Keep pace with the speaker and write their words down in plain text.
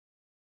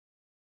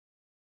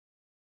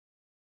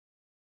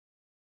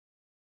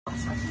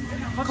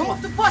Come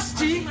off the bus,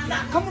 G.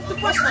 Come off the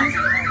bus, G.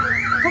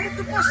 Come off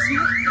the bus, G.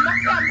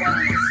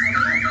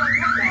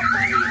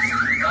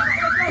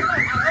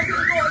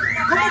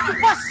 Come off the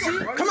bus, G.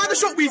 Come out the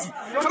shop, Weezy.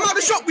 Come out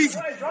the shop, Weezy.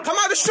 Come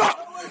out the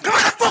shop. Come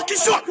out the fucking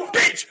shop,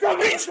 bitch.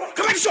 Bitch.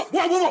 Come out the shop.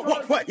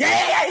 What? Yeah.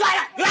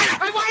 Like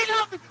I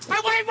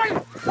ain't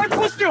running. I'm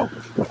pussy. I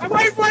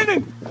ain't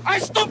running. I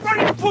stopped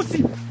running,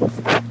 pussy.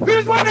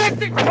 Who's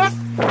running?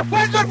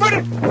 Where's not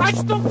running? I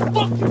stopped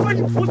fucking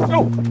running, pussy.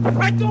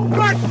 I don't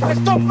run. I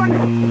stopped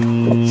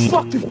running.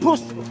 Fucking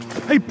pussy.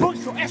 Hey, push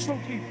your ass from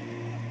here.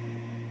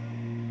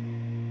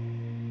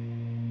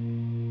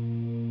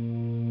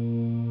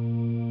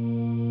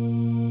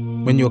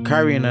 When you're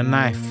carrying a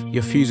knife,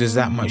 your fuse is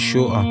that much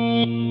shorter.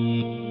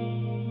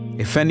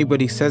 If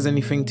anybody says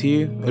anything to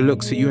you or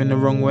looks at you in the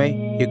wrong way,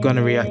 you're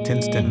gonna react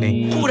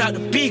instantly. Pulled out the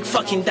big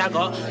fucking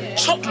dagger,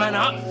 chopped man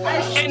up,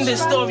 end the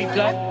story,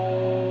 blood.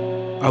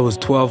 I was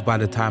 12 by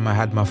the time I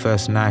had my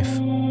first knife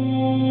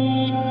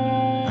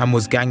and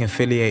was gang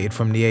affiliated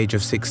from the age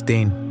of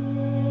 16.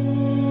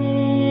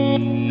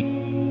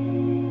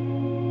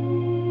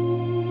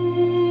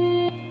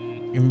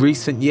 In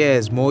recent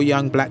years, more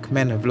young black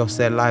men have lost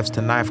their lives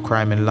to knife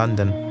crime in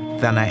London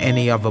than at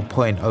any other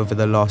point over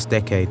the last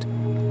decade.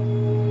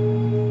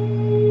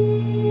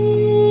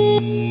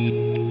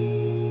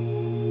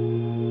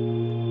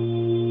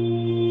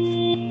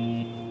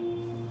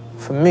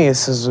 For me,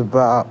 this is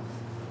about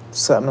a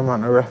certain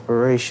amount of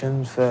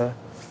reparations for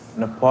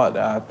the part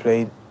that I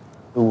played.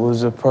 It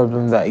was a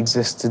problem that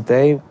exists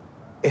today.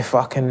 If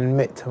I can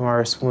admit to my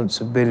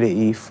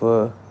responsibility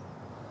for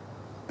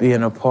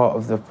being a part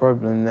of the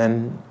problem,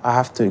 then I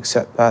have to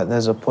accept that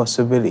there's a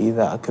possibility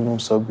that I can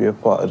also be a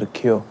part of the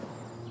cure.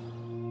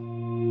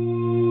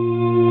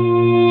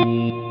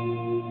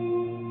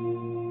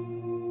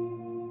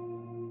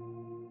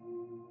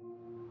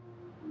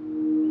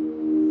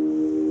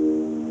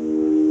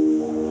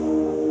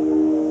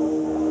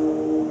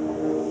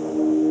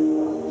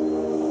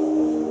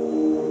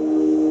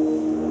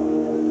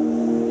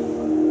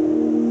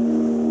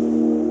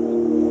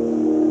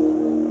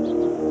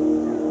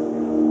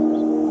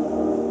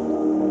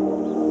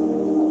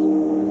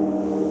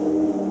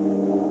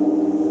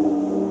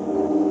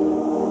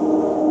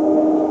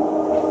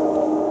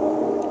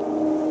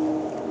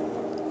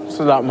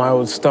 So like my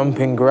old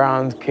stomping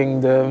ground,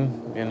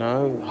 kingdom, you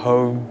know,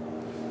 home.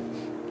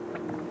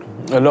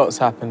 A lot's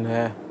happened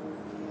there.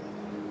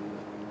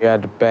 We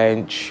had a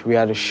bench, we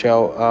had a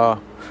shelter,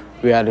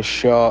 we had a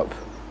shop.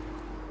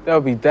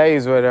 There'll be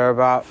days where there are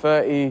about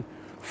 30,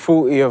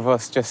 40 of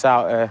us just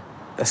out there.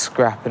 A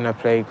scrap in the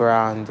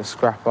playground, a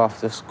scrap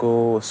after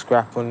school, a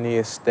scrap on the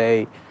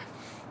estate.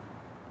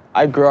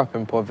 I grew up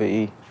in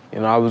poverty. You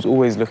know, I was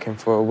always looking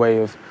for a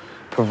way of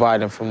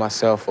providing for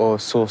myself or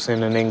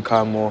sourcing an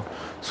income or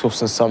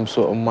sourcing some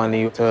sort of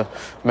money to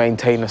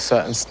maintain a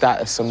certain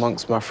status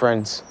amongst my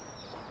friends.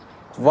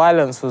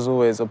 Violence was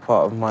always a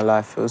part of my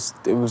life.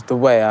 It was the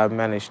way I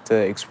managed to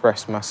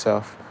express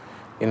myself.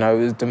 You know,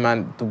 it was the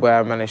way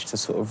I managed to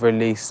sort of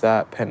release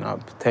that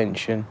pent-up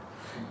tension.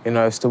 You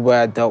know, it's the way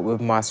I dealt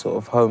with my sort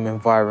of home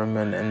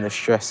environment and the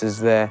stresses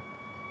there.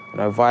 You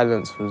know,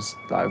 violence was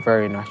like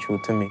very natural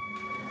to me.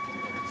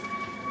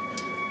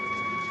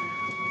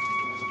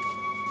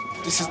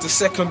 This is the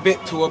second bit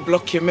to a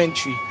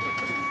documentary.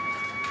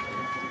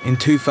 In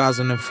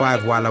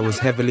 2005, while I was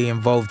heavily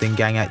involved in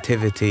gang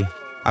activity,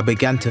 I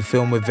began to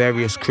film with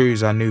various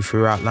crews I knew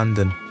throughout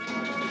London.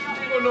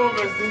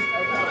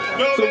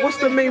 So what's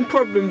the main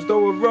problems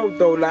though with road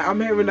though? Like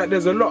I'm hearing that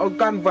there's a lot of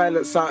gun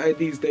violence out here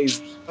these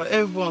days.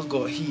 Everyone's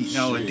got heat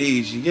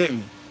nowadays, you get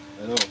me?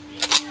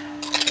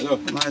 Hello.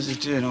 Man's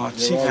just doing our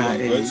thing out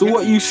here. So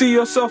what, you see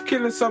yourself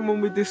killing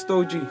someone with this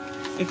though, G?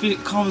 If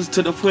it comes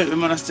to the point where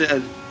man has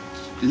to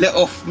let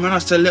off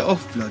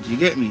blood, you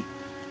get me?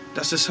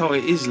 That's just how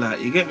it is,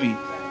 like, you get me?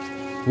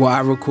 What I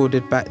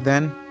recorded back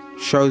then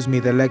shows me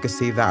the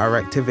legacy that our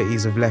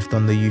activities have left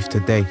on the youth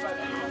today.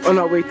 On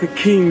our way to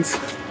Keynes.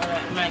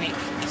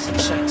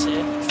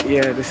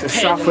 Yeah, this is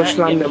South West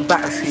London,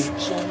 Battersea.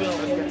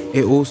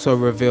 It also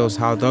reveals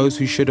how those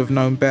who should have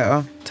known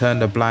better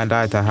turned a blind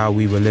eye to how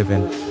we were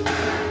living.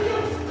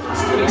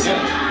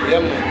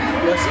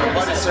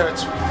 Everybody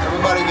search.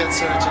 Everybody get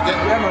searched. You get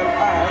me? Yeah, man.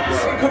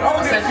 I can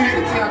hold it for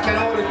you. I can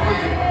hold it for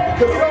you.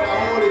 I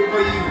hold it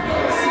for you.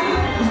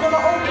 Who's gonna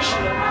hold this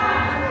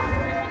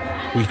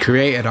shit? We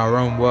created our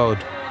own world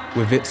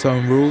with its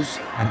own rules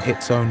and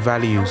its own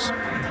values.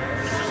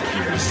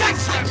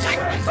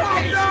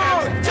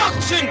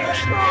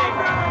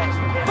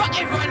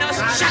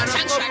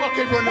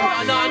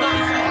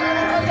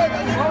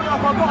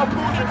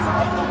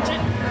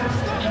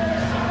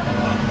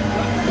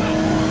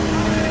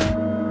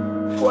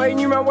 Why ain't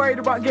you man worried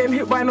about getting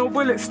hit by no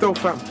bullets still,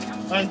 fam?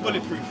 Mine's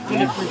bulletproof.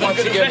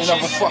 Once you get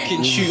another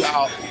fucking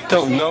shootout.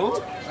 Don't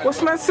know.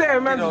 What's man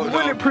saying, man?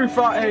 Bulletproof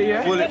out here,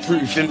 yeah?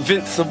 Bulletproof,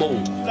 invincible.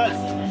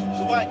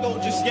 The white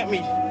gold just get me.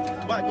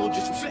 The white gold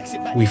just reflects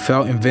it back. We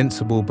felt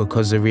invincible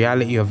because the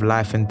reality of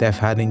life and death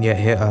hadn't yet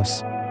hit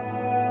us.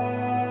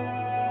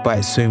 But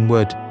it soon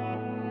would.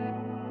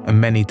 and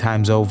many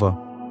times over.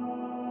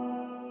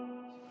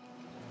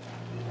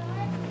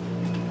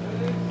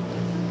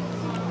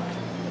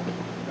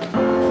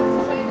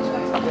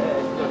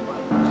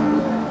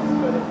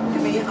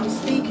 I'm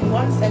speaking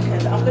 1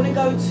 second. I'm going to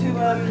go to,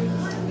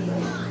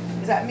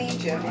 is that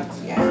medium?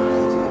 Yeah.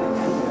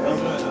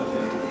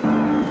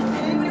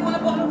 Anybody want a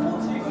bottle of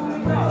water before we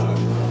go?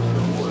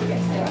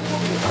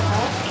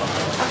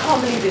 I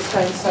can't believe it's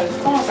going so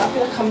fast. I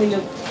feel like I'm in a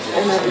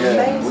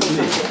maze or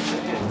something.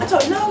 I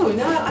don't know.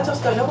 No, I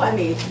just don't know what I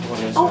need.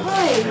 Oh,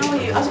 hi. How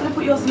are you? I was going to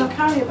put yours in a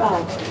carrier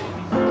bag.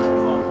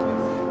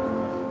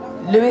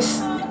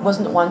 Lewis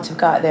wasn't one to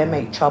go out there and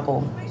make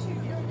trouble,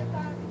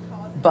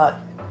 but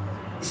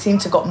he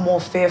seemed to got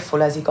more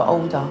fearful as he got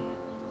older.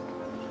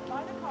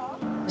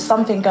 There's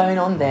something going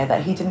on there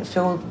that he didn't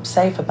feel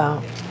safe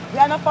about.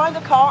 Rihanna, find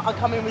a car, I'll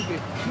come in with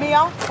you.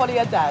 Mia, follow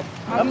your dad.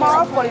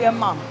 Amara, follow your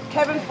mum.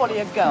 Kevin, follow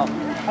your girl.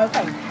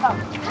 Okay, come.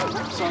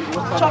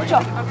 Chop,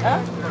 chop. Huh?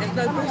 There's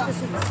no booster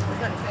seats.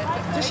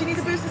 Does she need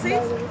a booster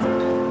seat?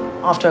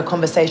 After a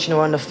conversation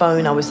or on the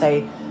phone, I would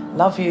say,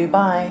 love you,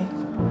 bye.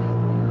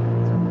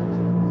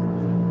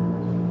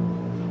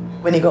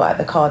 When he got out of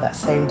the car that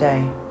same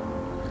day,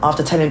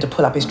 after telling him to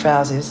pull up his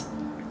trousers,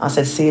 I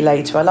said, see you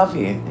later, I love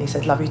you. And he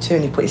said, love you too,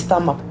 and he put his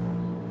thumb up.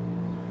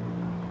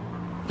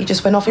 He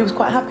just went off, he was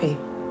quite happy.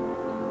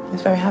 He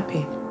was very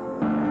happy.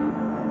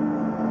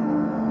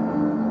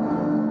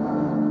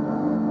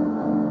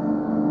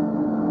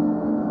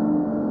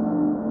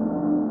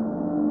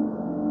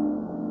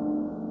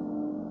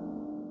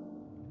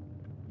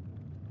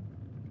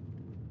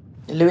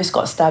 Lewis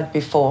got stabbed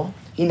before.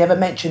 He never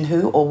mentioned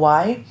who or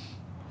why.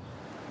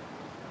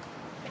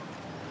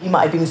 He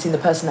might have even seen the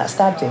person that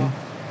stabbed him.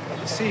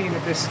 The scene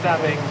of this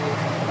stabbing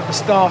at the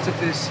start of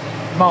this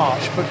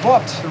march, but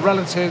what the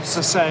relatives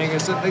are saying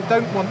is that they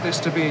don't want this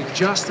to be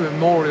just a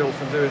memorial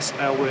for Lewis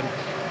Elwin,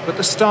 but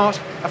the start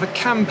of a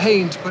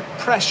campaign to put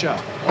pressure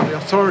on the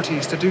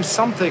authorities to do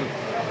something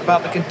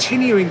about the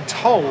continuing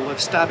toll of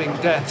stabbing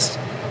deaths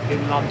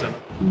in London.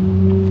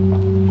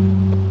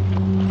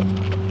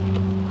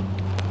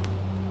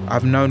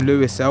 I've known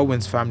Lewis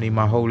Elwin's family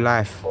my whole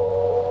life.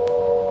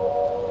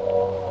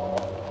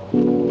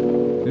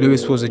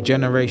 Lewis was a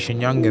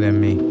generation younger than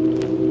me,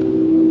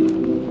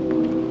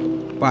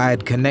 but I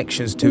had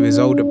connections to his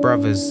older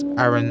brothers,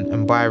 Aaron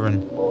and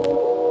Byron.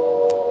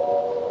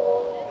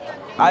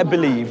 I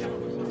believe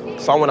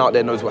someone out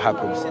there knows what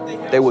happened.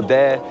 They were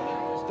there.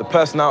 The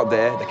person out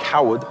there, the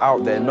coward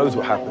out there, knows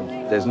what happened.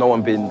 There's no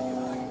one been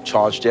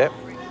charged yet.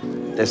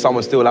 There's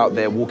someone still out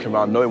there walking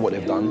around knowing what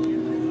they've done,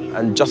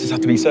 and justice has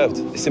to be served.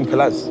 As simple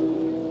as.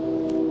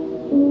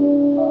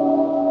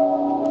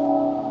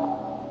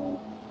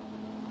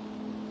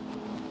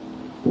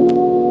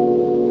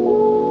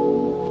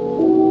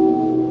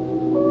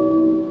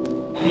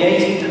 The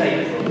 18th of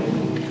April,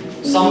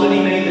 somebody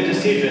made the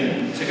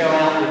decision to go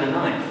out with a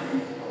knife.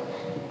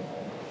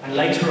 And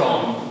later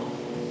on,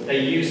 they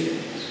used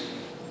it.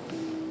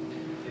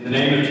 In the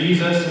name of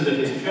Jesus and of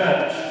his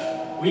church,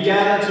 we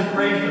gather to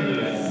pray for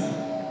Lewis,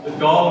 that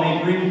God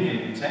may bring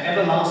him to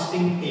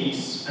everlasting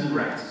peace and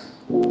rest.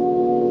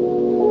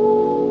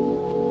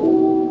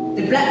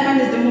 The black man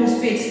is the most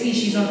feared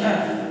species on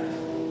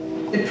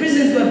earth. The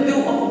prisons were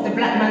built off of the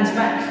black man's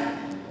back.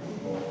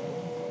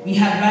 We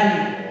have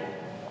value.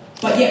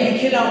 But yet we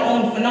kill our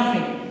own for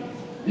nothing.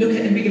 Look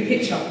at the bigger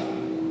picture.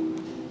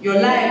 Your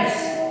lives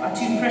are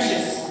too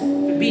precious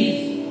for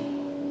beef.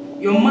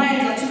 Your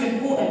minds are too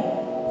important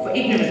for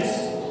ignorance.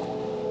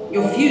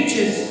 Your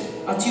futures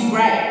are too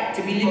bright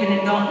to be living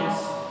in darkness.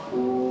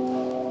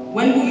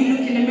 When will you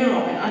look in the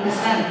mirror and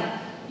understand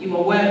you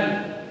are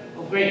worthy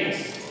of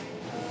greatness?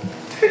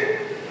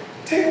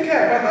 Take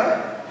care,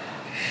 brother.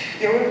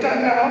 You're all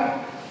done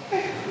now. I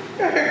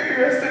hope you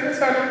rest in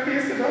eternal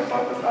peace in your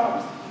Father's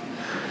arms.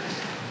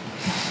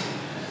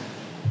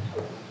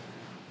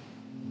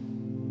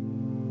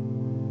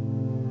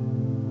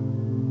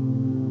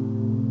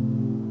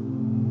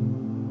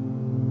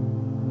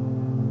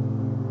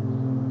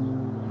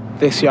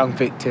 This young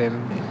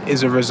victim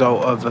is a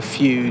result of a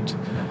feud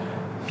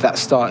that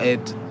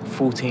started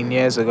 14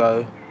 years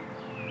ago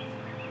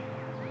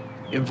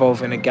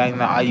involving a gang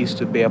that I used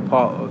to be a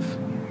part of.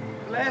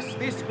 Bless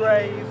this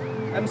grave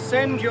and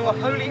send your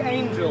holy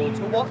angel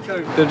to watch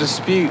over it. The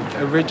dispute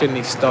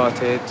originally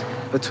started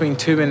between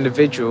two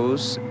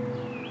individuals.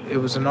 It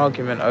was an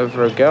argument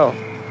over a girl,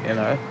 you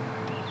know.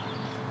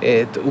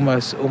 It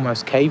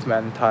almost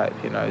caveman type,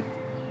 you know.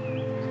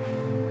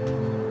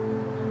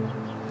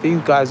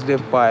 These guys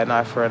live by an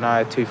eye for an eye,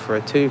 a tooth for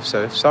a tooth.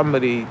 So if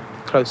somebody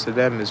close to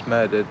them is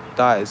murdered,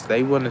 dies,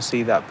 they want to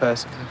see that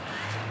person,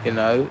 you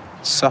know,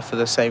 suffer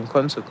the same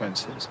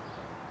consequences.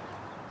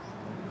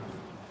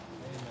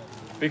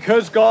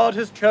 Because God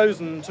has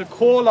chosen to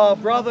call our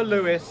brother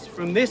Lewis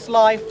from this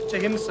life to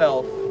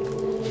himself,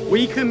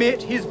 we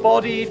commit his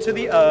body to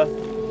the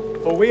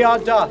earth, for we are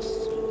dust.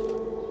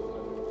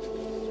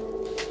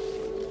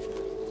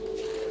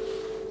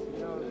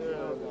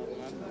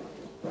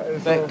 That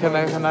Can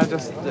I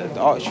just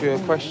ask you a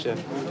question?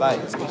 Like,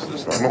 I'm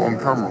not on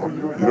camera.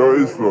 You know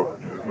it is, Flo.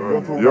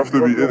 You have to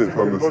be in it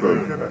to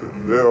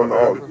understand. They're on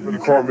art. You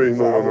can't make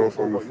no one else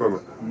understand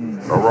it.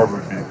 I'd rather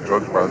be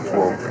judged by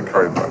 12 and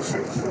carried by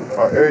 6.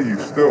 I hear you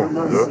still.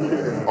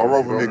 Yeah? I'd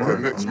rather make the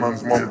next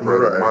man's mum cry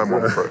than my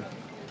mum cry.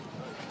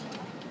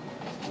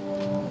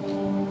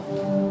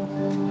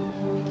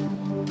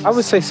 I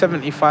would say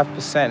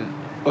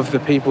 75% of the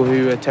people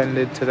who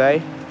attended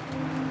today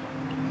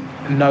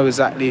know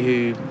exactly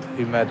who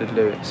murdered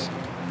Lewis.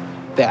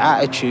 Their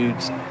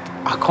attitudes,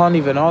 I can't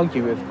even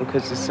argue with,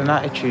 because it's an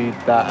attitude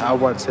that I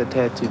once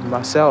adhered to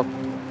myself.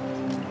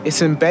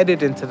 It's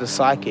embedded into the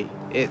psyche.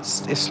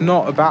 It's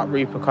not about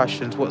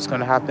repercussions, what's going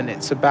to happen.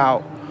 It's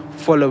about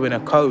following a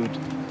code.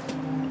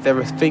 There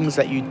are things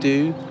that you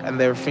do and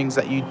there are things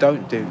that you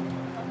don't do.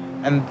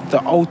 And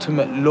the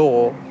ultimate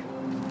law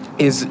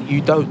is you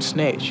don't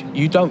snitch.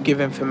 You don't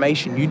give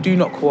information. You do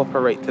not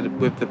cooperate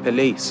with the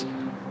police.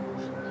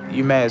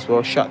 You may as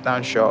well shut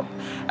down shop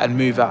and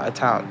move out of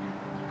town.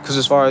 Because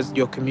as far as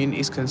your community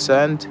is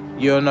concerned,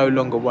 you're no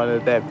longer one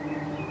of them.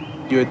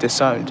 You're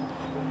disowned.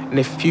 And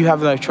if you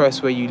have no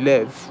choice where you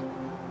live,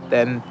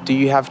 then do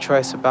you have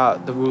choice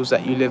about the rules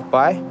that you live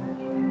by?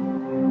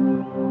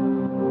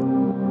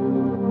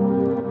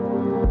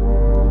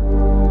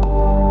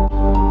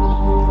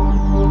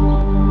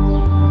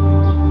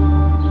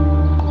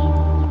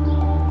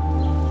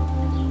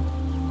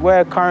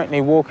 We're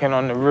currently walking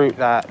on the route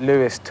that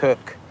Lewis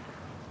took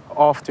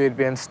after he'd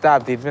been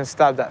stabbed. He'd been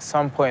stabbed at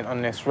some point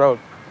on this road.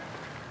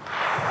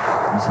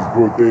 This is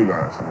broad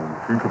daylight, so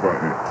think about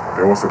it.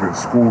 There must have been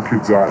school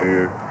kids out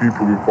here,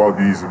 people with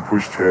buggies and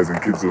pushchairs and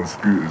kids on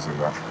scooters and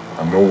that,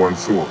 and no one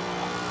saw.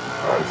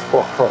 It's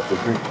fucked up to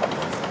think.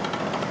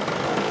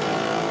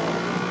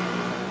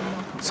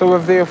 So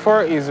have the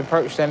authorities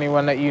approached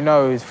anyone that you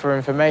know for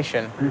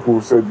information? People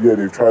said, yeah,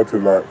 they've tried to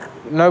like...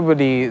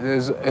 Nobody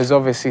has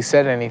obviously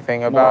said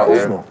anything about it. No,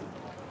 of course not.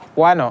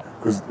 Why not?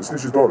 Because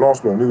snitches don't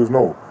last long, niggas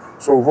know.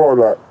 So raw,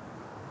 like,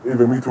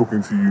 even me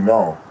talking to you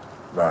now,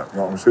 like, you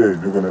know what I'm saying?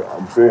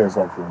 I'm saying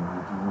something.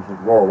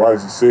 Raw, why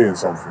is he saying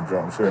something? Do you know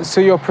what I'm saying?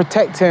 So you're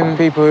protecting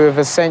people who have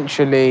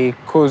essentially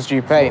caused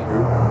you pain?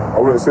 I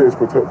wouldn't say it's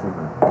protecting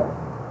them.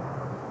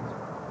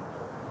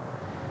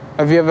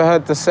 Have you ever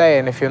heard the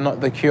saying, if you're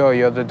not the cure,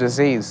 you're the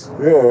disease?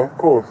 Yeah, of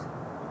course.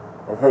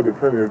 I've heard it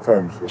plenty of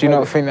times. Do you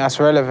not think that's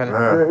relevant?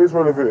 Yeah, it is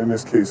relevant in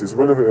this case. It's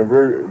relevant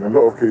in a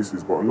lot of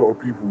cases, but a lot of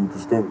people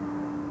just don't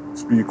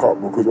speak up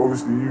because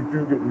obviously you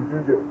do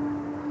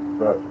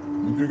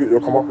get your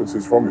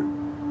comeuppances from it.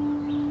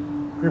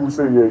 People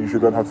say, yeah, you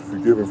should learn how to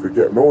forgive and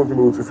forget. No one's been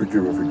able to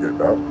forgive and forget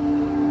that.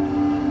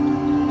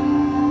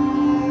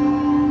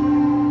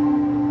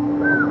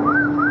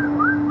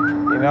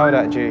 You know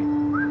that, G?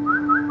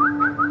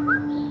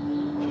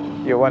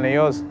 You're one of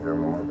yours? Yeah,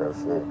 man,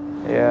 that's it.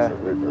 Yeah.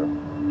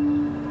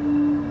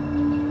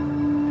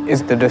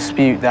 Is the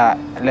dispute that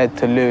led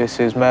to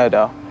Lewis's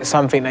murder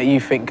something that you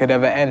think could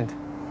ever end?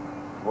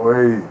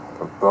 Wait,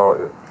 I doubt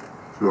it.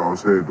 See what I'm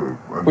saying,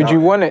 though? Would you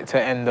want it to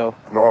end, though?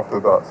 Not after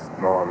that.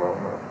 No, not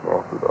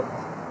after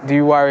that. Do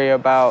you worry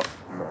about...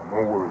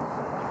 No worries.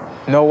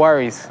 No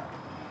worries?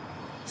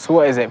 So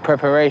what is it,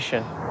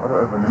 preparation? I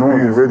don't even know.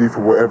 Being ready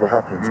for whatever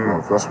happens,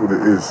 bro. That's what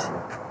it is.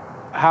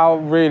 How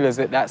real is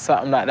it that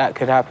something like that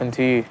could happen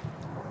to you?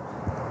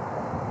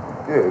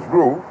 Yeah, it's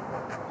real.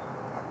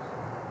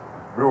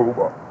 Real,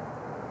 but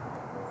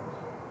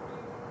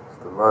it's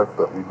the life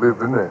that we live,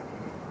 innit?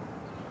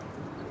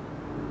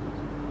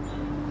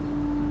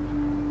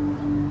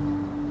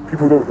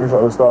 People don't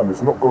understand,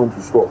 it's not going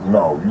to stop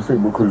now. You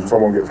think because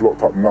someone gets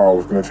locked up now,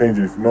 it's going to change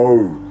anything.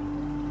 No.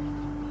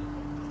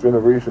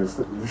 Generations,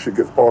 this shit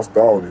gets passed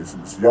down.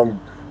 It's young,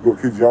 you've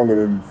got kids younger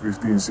than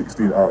 15,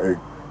 16 out here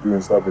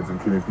doing stabbings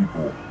and killing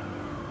people.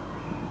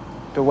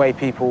 The way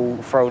people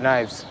throw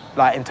knives,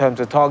 like in terms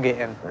of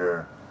targeting.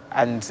 Yeah.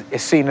 And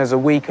it's seen as a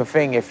weaker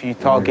thing if you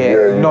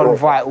target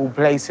non-vital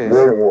places.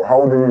 Yeah, well,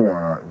 how old are you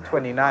now?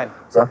 29.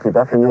 Exactly,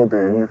 back in your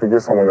day, you could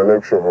get someone a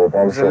leg shot or a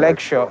bum shot. It was a leg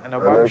shot and a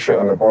bum shot. A leg shot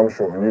and a bum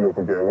shot, and you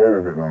could get away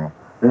with it now.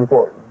 You've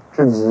got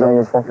kids as young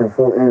as fucking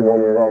 14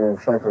 running around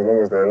with shank as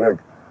long as their leg.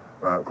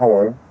 Like, come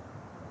on.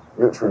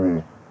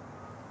 Literally.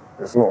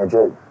 It's not a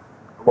joke.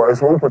 But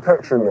it's all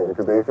protection though,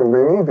 because they feel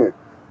they need it.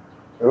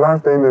 The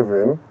life they live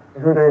in,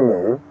 who they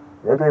know,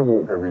 where they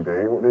walk every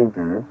day, what they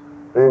do,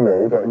 they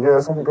know that, yeah,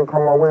 something could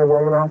come my way, but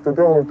I'm gonna have to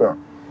deal with that.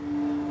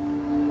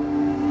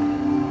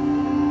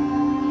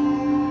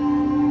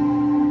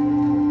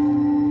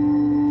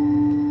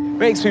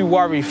 Makes me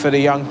worry for the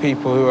young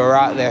people who are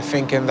out there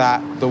thinking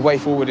that the way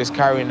forward is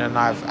carrying a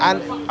knife.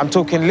 And I'm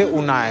talking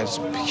little knives,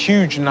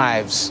 huge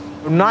knives,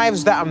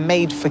 knives that are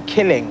made for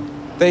killing.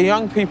 There are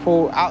young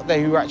people out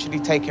there who are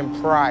actually taking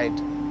pride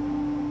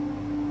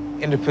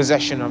in the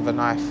possession of a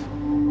knife.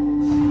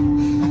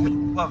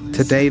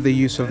 Today, the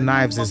use of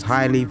knives is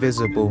highly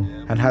visible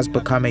and has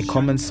become a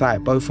common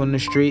sight both on the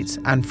streets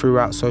and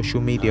throughout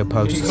social media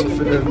posts.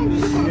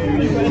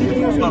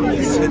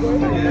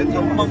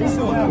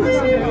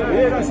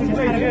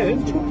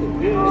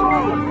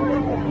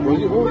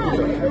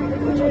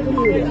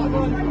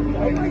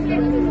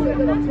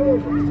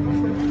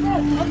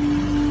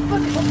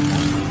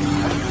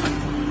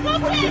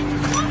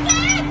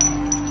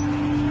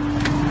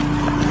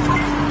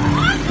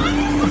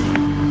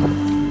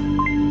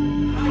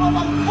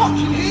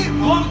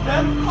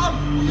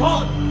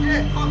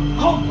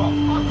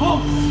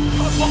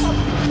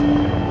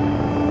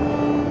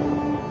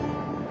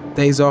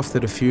 Days after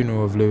the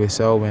funeral of Lewis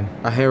Elwin,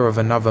 I hear of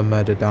another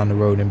murder down the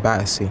road in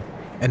Battersea.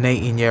 An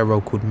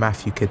 18-year-old called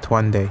Matthew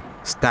Kitwande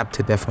stabbed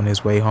to death on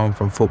his way home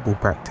from football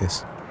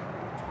practice.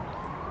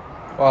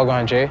 Well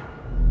gone, Jay.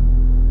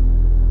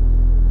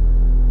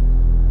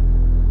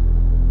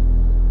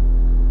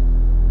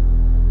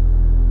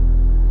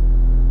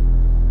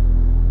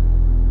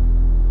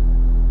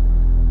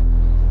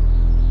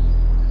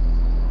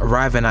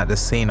 Arriving at the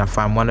scene, I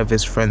find one of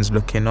his friends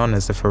looking on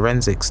as the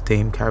forensics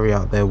team carry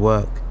out their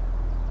work.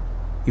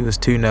 He was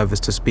too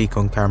nervous to speak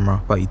on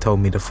camera, but he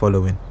told me the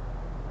following.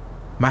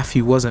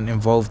 Matthew wasn't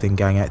involved in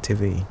gang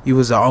activity. He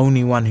was the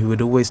only one who had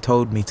always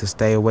told me to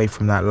stay away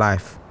from that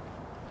life.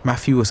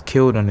 Matthew was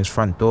killed on his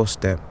front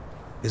doorstep.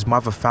 His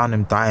mother found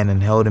him dying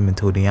and held him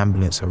until the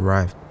ambulance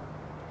arrived.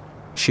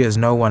 She has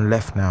no one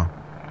left now.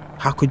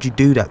 How could you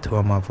do that to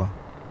her mother?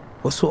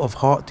 What sort of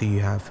heart do you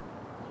have?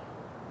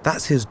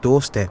 That's his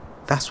doorstep.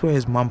 That's where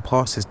his mum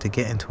passes to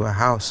get into her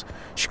house.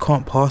 She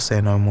can't pass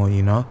there no more,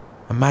 you know?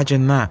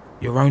 Imagine that.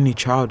 Your only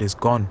child is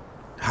gone.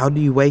 How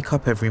do you wake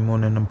up every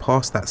morning and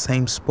pass that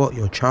same spot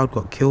your child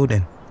got killed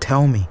in?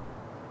 Tell me.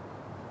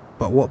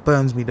 But what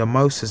burns me the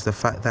most is the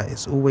fact that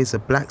it's always the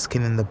blacks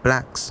killing the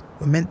blacks.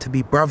 We're meant to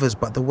be brothers,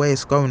 but the way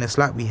it's going, it's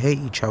like we hate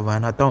each other,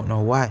 and I don't know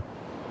why.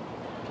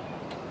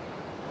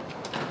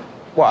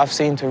 What I've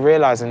seen to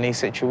realise in these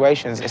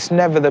situations, it's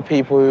never the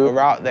people who are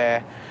out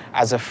there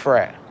as a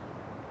threat.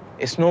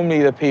 It's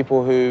normally the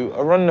people who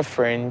are on the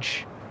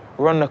fringe,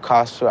 who are on the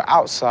cusp, who are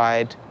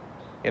outside,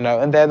 you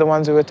know, and they're the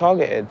ones who are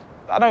targeted.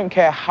 I don't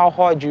care how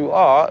hard you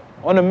are,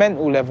 on a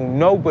mental level,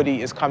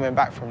 nobody is coming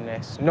back from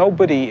this.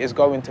 Nobody is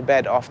going to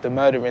bed after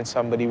murdering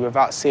somebody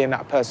without seeing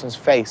that person's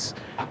face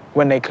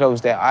when they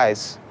close their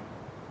eyes.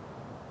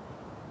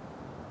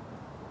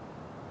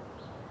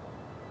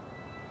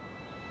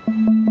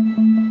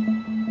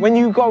 When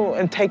you go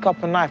and take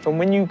up a knife and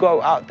when you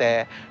go out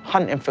there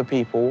hunting for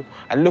people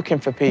and looking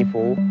for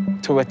people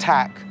to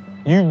attack,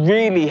 you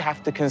really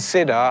have to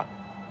consider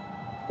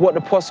what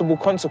the possible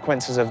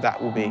consequences of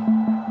that will be.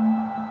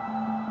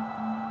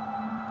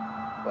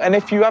 And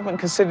if you haven't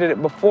considered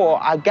it before,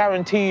 I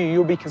guarantee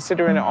you'll be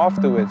considering it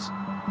afterwards.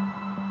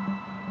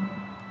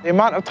 The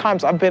amount of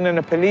times I've been in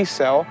a police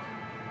cell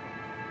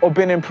or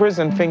been in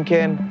prison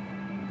thinking,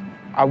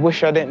 I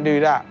wish I didn't do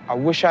that. I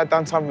wish I'd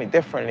done something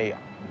differently.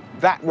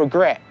 That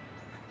regret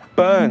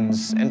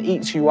burns and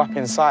eats you up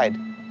inside.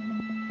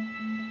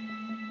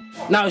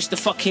 Now it's the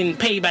fucking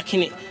payback,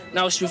 innit?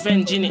 Now it's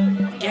revenge,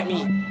 innit? Get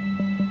me?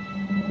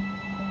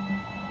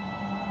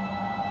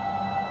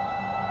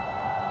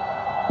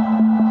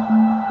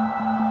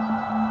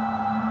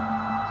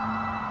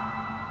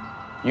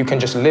 You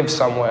can just live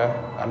somewhere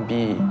and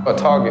be a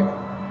target.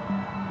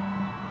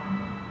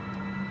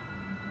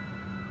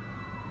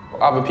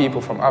 Other people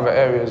from other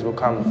areas will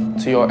come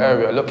to your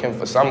area looking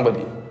for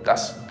somebody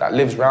that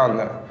lives around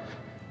there.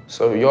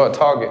 So you're a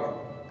target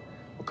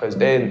because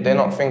they're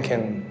not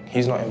thinking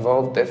he's not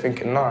involved. They're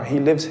thinking, nah, he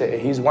lives here.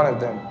 He's one of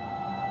them.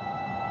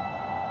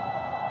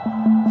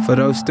 For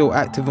those still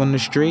active on the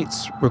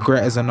streets,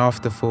 regret is an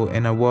afterthought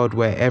in a world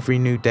where every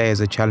new day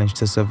is a challenge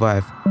to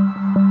survive.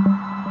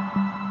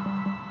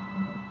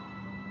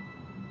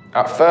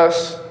 At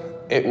first,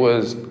 it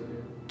was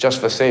just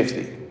for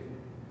safety.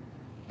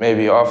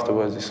 Maybe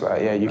afterwards, it's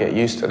like, yeah, you get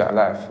used to that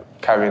life,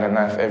 carrying a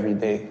knife every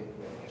day. Do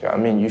you know what I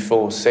mean? You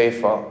feel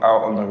safer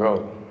out on the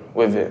road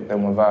with it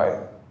than without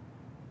it.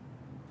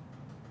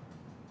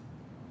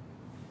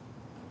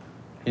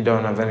 You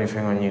don't have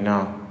anything on you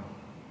now?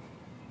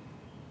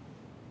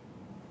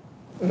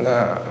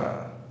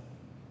 Nah.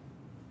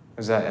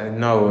 Is that a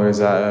no, or is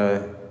that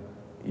a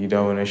you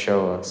don't want to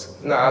show us?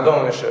 Nah, I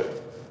don't want to show you.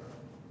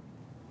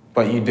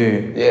 But you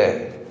do?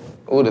 Yeah,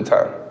 all the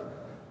time.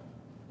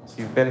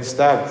 You've been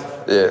stabbed?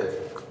 Yeah.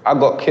 I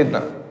got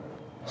kidnapped,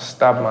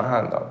 stabbed my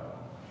hand up.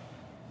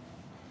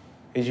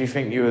 Did you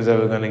think you was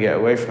ever going to get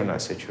away from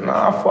that situation?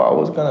 Nah, I thought I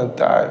was going to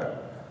die.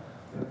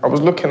 I was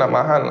looking at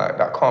my hand like,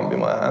 that can't be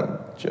my hand.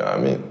 Do you know what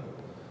I mean?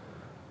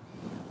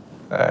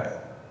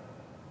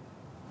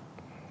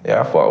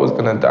 Yeah, I thought I was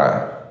going to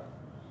die.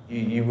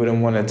 You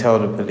wouldn't want to tell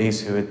the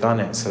police who had done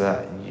it so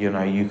that, you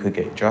know, you could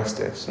get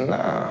justice?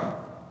 Nah.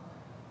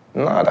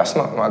 Nah, that's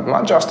not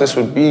my justice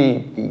would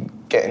be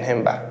getting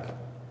him back.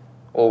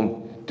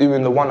 Or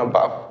doing the one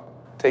above,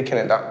 taking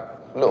it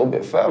that little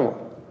bit further.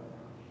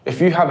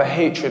 If you have a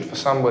hatred for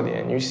somebody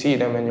and you see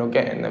them and you're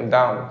getting them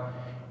down,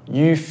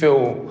 you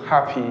feel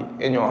happy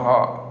in your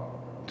heart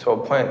to a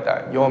point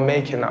that you're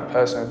making that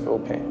person feel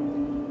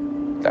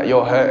pain, that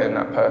you're hurting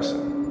that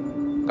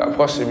person, that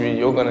possibly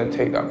you're gonna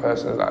take that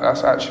person's life.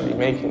 That's actually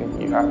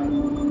making you happy.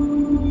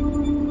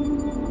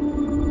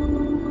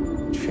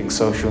 Do you think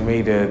think social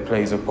media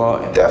plays a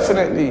part in it?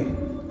 Definitely,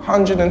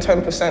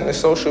 110% the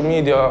social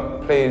media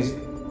plays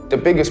the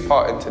biggest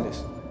part into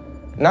this.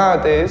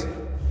 Nowadays,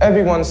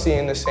 everyone's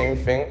seeing the same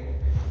thing.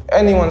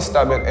 Anyone's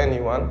stabbing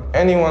anyone.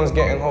 Anyone's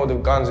getting hold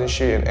of guns and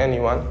shooting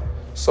anyone.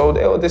 So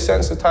they're all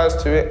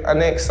desensitized to it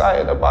and they're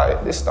excited about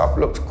it. This stuff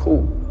looks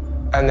cool.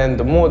 And then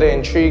the more they're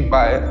intrigued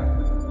by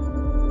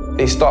it,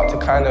 they start to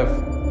kind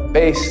of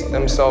base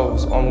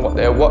themselves on what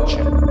they're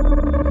watching.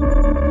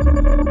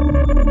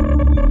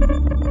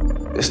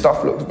 This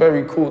stuff looks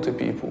very cool to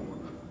people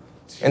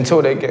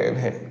until they're getting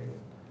hit. Do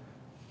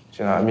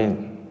you know what I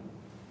mean?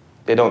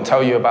 They don't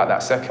tell you about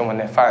that second when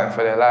they're fighting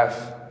for their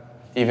life.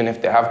 Even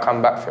if they have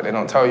come back for it, they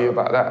don't tell you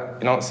about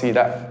that. You don't see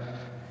that.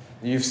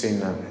 You've seen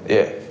that?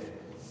 Yeah.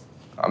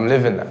 I'm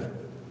living that.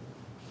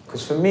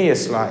 Because for me,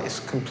 it's like, it's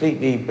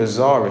completely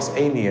bizarre, it's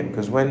alien.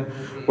 Because when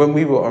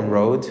we were on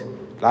road,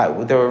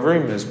 like, there were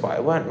rumours, but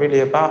it weren't really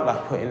about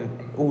like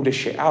putting all the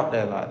shit out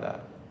there like that.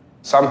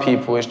 Some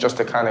people, it's just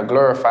to kind of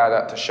glorify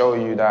that, to show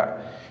you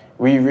that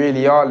we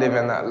really are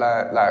living that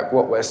like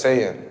what we're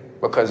saying.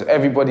 Because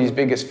everybody's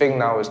biggest thing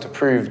now is to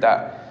prove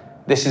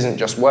that this isn't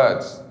just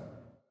words.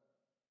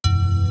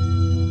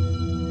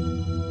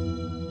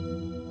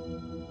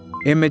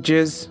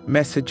 Images,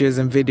 messages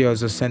and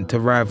videos are sent to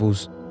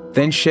rivals,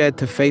 then shared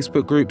to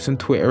Facebook groups and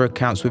Twitter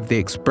accounts with the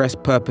express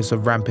purpose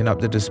of ramping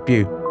up the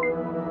dispute.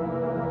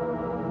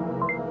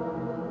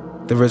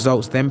 The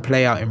results then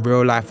play out in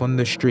real life on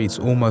the streets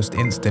almost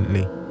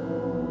instantly.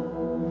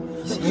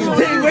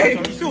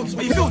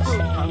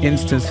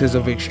 Instances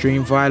of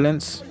extreme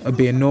violence are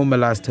being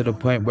normalized to the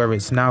point where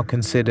it's now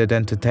considered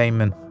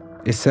entertainment.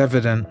 It's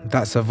evident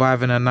that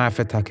surviving a knife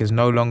attack is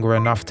no longer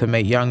enough to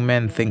make young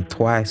men think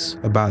twice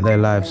about their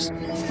lives.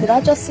 Did I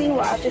just see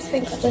what I just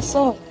think I just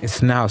saw?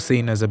 It's now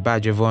seen as a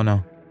badge of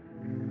honor.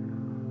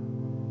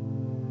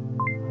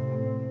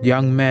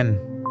 Young men,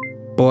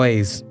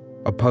 boys,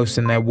 are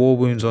posting their war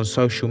wounds on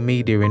social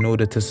media in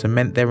order to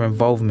cement their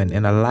involvement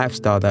in a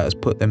lifestyle that has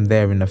put them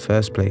there in the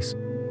first place.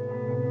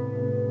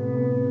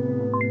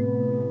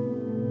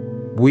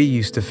 We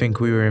used to think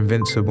we were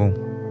invincible.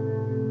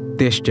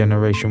 This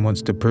generation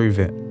wants to prove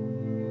it.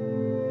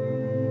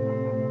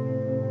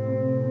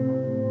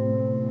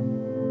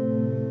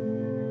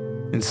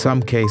 In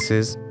some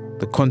cases,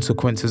 the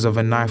consequences of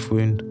a knife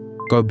wound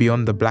go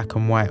beyond the black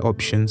and white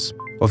options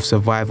of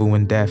survival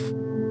and death.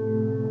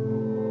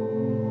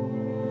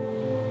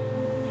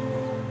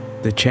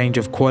 The change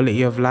of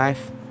quality of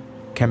life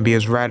can be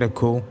as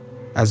radical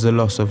as the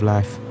loss of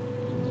life.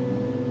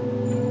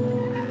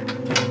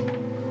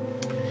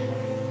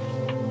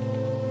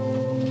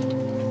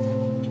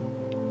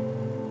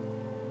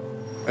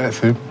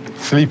 That's it.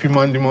 Sleepy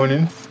Monday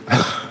mornings.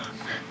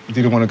 He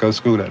didn't want to go to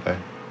school that day.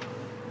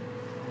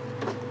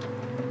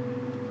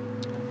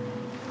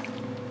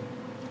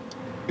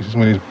 This is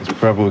when his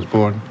brother was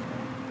born.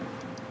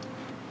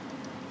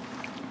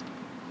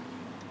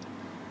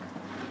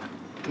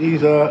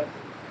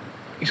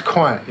 He's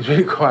quiet. He's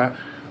really quiet,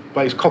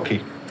 but he's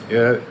cocky.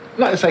 Yeah,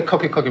 not to say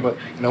cocky, but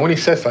you know, when he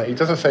says something, he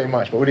doesn't say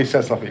much, but when he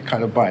says something, it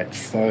kind of bites.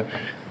 So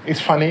he's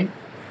funny.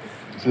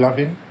 He's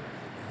loving.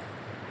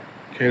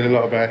 Cares a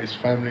lot about his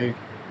family.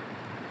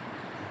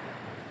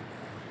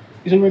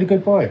 He's a really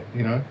good boy,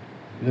 you know.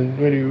 He's a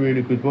really,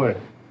 really good boy.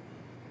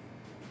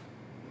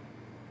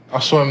 I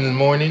saw him in the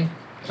morning.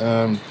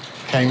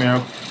 Came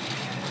out.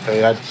 They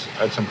had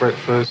some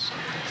breakfast.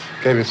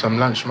 Gave him some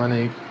lunch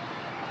money.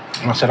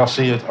 And I said, I'll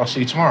see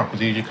you tomorrow,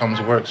 because he usually comes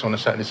and works on the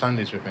Saturday,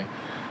 Sundays with me.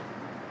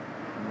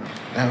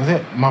 That was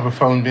it. Mother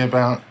phoned me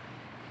about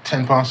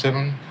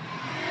 7:10.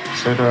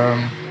 Said,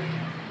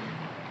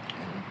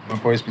 my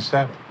boy's been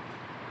stabbed.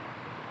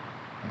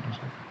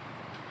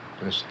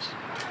 Just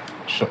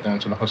shot down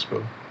to the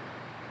hospital.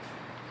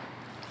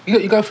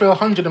 You go through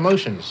 100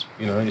 emotions,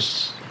 you know,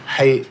 it's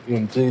hate, you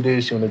want to do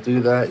this, you want to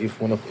do that, you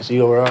want to, is he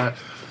all right?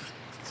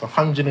 It's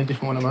 100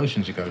 different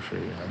emotions you go through,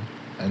 you know,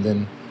 and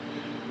then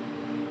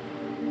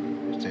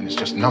it's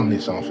just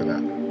numbness after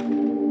that.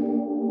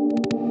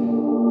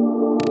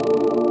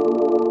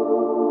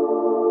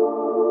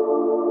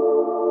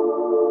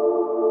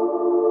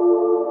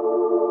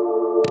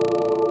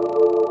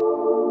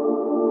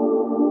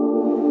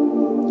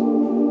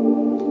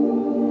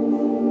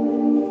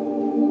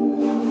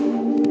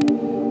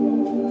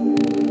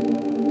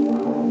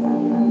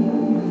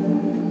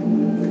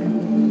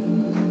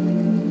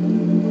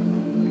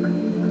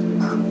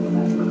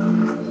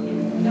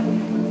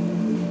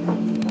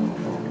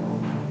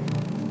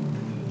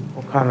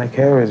 What kind of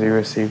care is he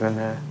receiving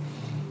here?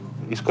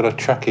 He's got a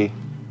trachea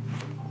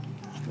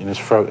in his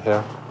throat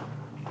here.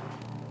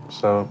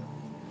 So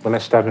when they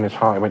stabbed in his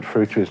heart, it went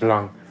through to his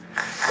lung.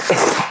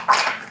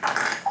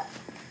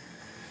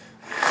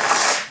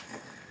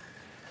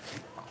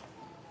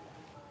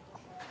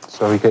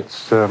 So he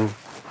gets a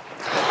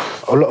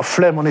lot of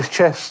phlegm on his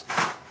chest.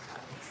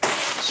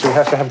 So he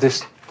has to have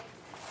this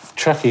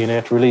trachea in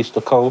there to release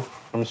the cold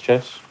from his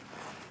chest.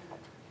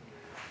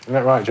 Isn't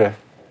that right, Jay?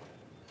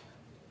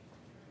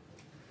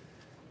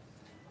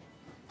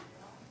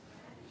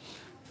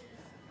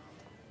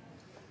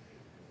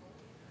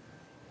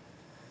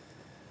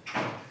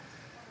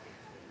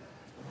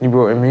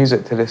 some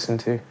music to listen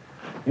to?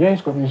 Yeah,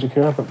 he's got music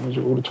here. I've got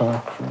music all the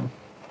time.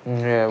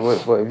 Yeah,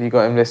 what have you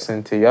got him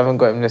listening to? You haven't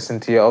got him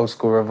listening to your old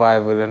school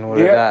revival and all of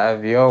that,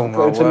 have you? Oh,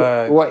 my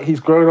word. What he's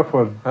grown up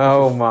on.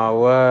 Oh, my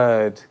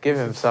word. Give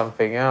him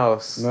something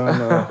else. No,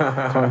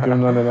 can't give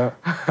him none of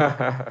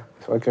that.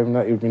 If I gave him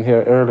that, he'd been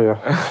here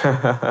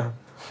earlier.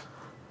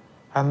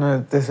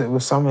 And it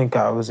was something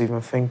that I was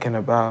even thinking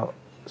about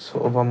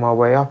sort of on my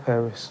way up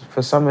here.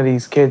 For some of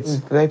these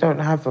kids, they don't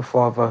have a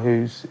father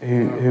who,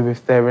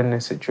 if they're in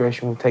this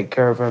situation, will take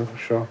care of them.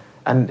 Sure.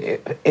 And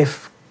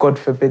if, God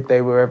forbid,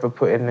 they were ever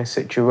put in this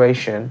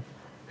situation,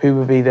 who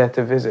would be there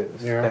to visit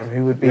them?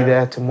 Who would be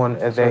there to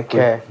monitor their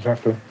care?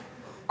 Exactly.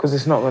 Because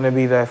it's not going to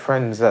be their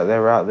friends that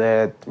they're out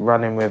there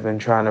running with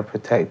and trying to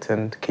protect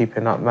and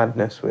keeping up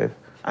madness with.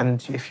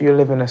 And if you're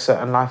living a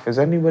certain life, is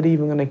anybody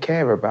even going to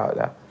care about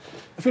that?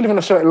 If you live in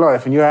a certain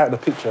life and you're out of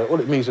the picture, all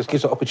it means is it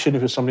gives an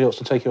opportunity for somebody else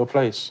to take your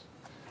place.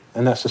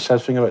 And that's the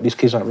sad thing about these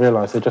kids don't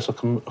realise. They're just a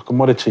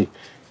commodity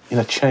in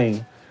a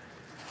chain.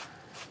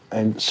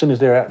 And as soon as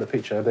they're out of the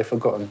picture, they're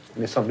forgotten. And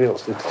there's somebody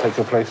else to take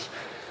your place.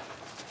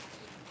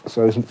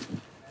 So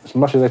as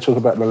much as they talk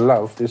about the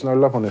love, there's no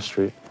love on the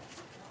street.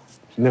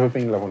 There's never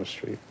been love on the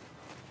street.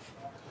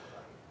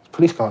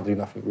 Police can't do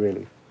nothing,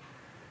 really.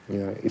 You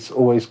know, it's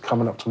always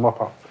coming up to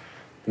mop up.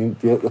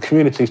 The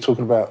community is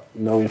talking about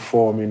no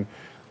informing.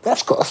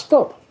 That's got to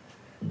stop.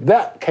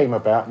 That came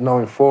about, no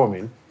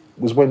informing,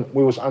 was when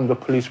we was under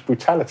police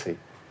brutality.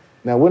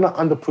 Now, we're not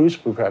under police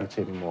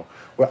brutality anymore.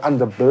 We're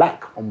under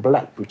black on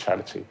black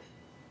brutality.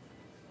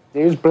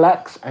 There's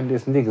blacks and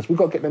there's niggers. We've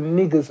got to get the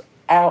niggers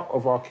out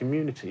of our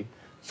community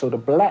so the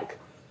black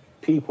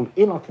people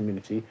in our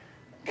community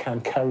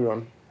can carry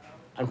on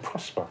and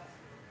prosper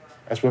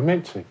as we're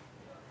meant to.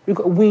 We've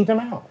got to weed them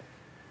out.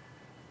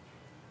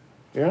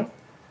 Yeah?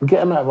 We get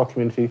them out of our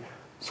community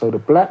so the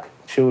black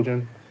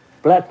children,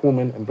 black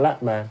woman and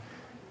black man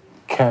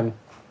can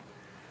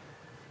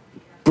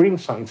bring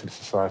something to the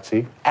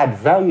society, add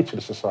value to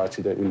the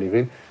society that we live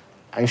in,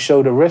 and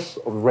show the rest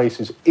of the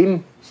races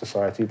in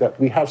society that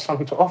we have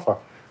something to offer.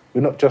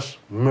 We're not just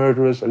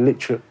murderers,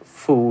 illiterate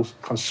fools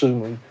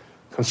consuming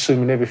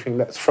everything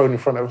that's thrown in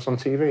front of us on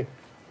TV.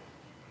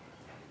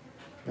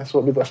 That's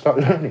what we've got to start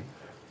learning.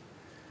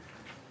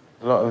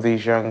 A lot of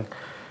these young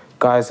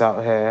guys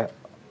out here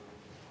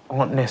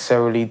aren't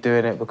necessarily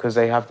doing it because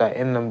they have that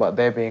in them, but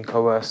they're being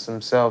coerced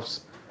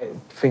themselves.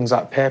 Things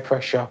like peer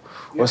pressure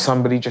or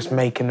somebody just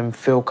making them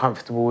feel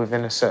comfortable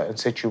within a certain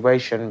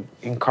situation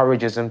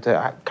encourages them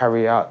to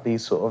carry out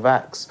these sort of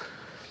acts.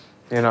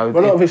 You know,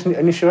 well, a lot of it's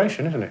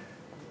initiation, isn't it?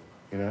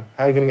 You know,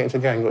 how are you going to get into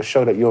a gang? You've got to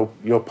show that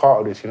you're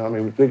part of this, you know what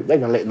I mean? They're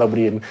going to let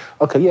nobody in.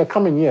 OK, yeah,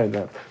 come in, yeah.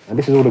 And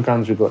this is all the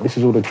guns we've got, this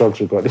is all the drugs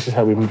we've got, this is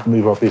how we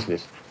move our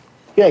business.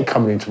 You ain't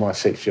coming into my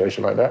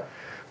situation like that.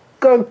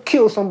 Go and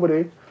kill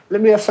somebody,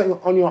 let me have something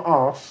on your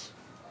arse.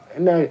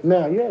 Now,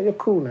 yeah, you're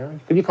cool now.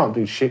 Because you can't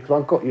do shit, because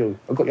I've got you.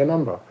 I've got your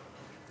number.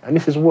 And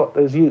this is what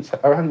those youths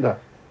are under.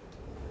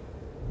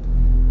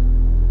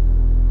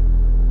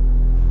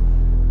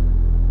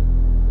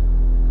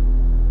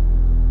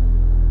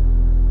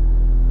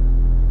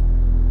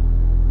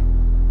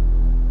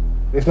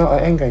 There's not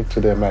an end game to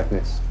their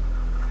madness.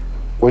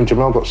 When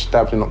Jamal got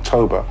stabbed in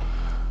October,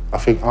 I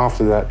think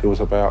after that there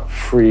was about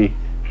 3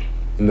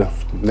 in the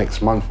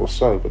next month or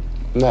so. But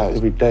now,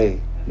 every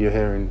day, you're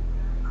hearing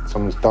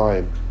someone's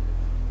dying.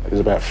 There's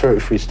about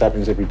 33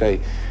 stabbings every day.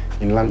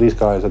 In London, these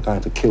guys are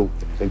going to kill.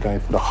 They're going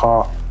for the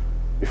heart.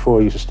 Before,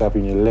 you used to stab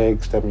in your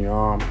leg, stab in your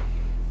arm.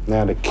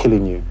 Now they're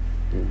killing you.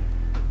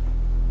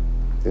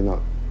 They're not,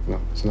 no,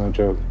 it's no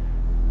joke.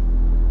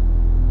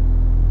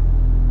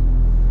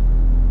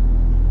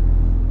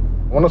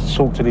 I want to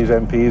talk to these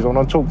MPs, I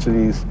want to talk to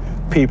these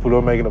people who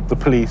are making up the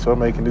police, who are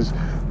making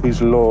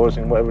these laws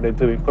and whatever they're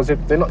doing, because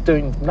they're not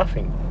doing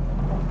nothing.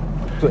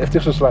 So if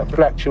this was like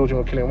black children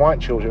were killing white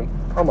children,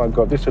 oh my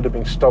God, this would have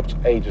been stopped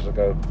ages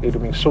ago. It would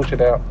have been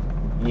sorted out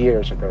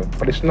years ago,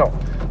 but it's not.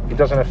 It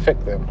doesn't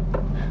affect them.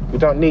 We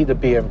don't need the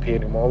BNP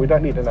anymore. We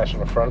don't need the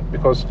National Front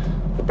because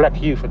the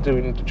black youth are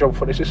doing the job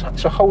for this.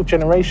 It's a whole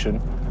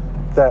generation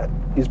that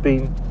is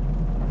being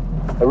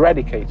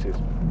eradicated.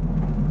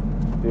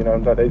 You know,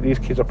 that these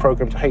kids are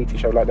programmed to hate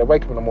each other. Like they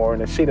wake up in the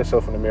morning, they see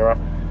themselves in the mirror,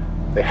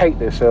 they hate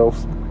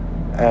themselves,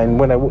 and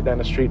when they walk down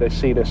the street, they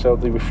see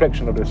themselves, the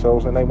reflection of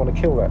themselves, and they want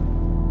to kill that.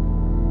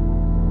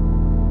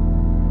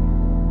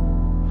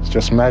 It's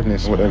just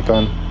madness what they've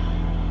done.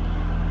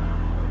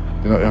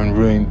 They're not even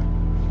ruined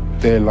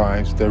their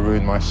lives, they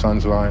ruined my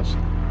son's lives,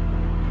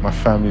 my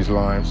family's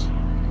lives.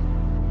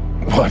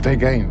 What have they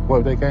gained?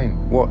 What have they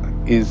gained?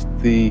 What's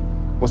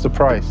the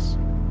price?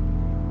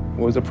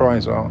 What is the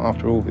prize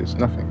after all this?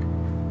 Nothing.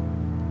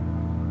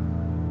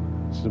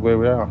 This is where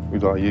we are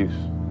with our youth.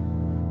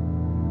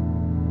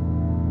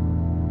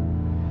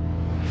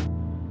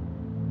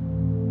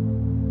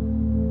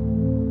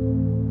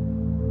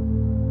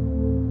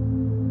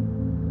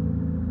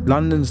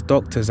 London's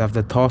doctors have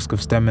the task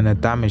of stemming the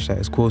damage that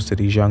is caused to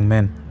these young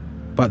men,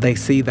 but they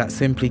see that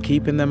simply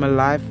keeping them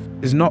alive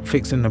is not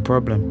fixing the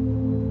problem.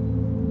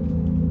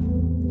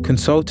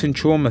 Consulting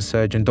trauma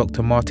surgeon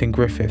Dr. Martin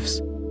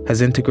Griffiths has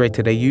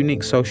integrated a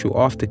unique social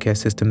aftercare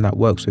system that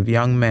works with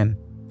young men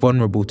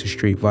vulnerable to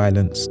street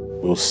violence.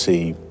 We'll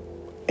see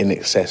in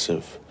excess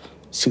of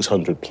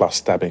 600 plus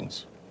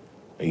stabbings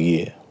a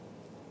year.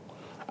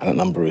 And that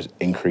number is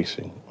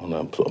increasing on a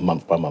sort of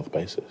month-by-month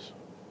basis.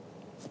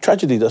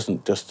 Tragedy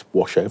doesn't just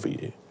wash over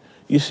you.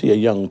 You see a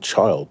young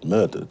child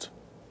murdered,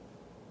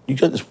 you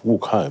don't just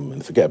walk home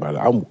and forget about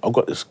it. I've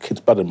got this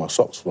kid's blood in my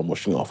socks when I'm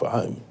washing it off at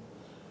home.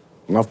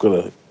 And I've got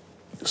to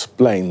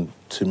explain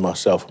to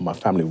myself and my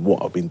family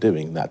what I've been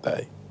doing that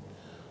day.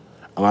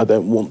 And I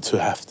don't want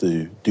to have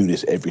to do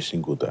this every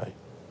single day.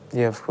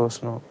 Yeah, of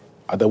course not.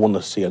 I don't want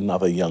to see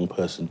another young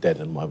person dead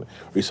in my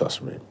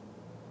resusc room.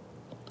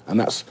 And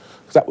because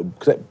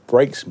that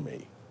breaks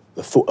me,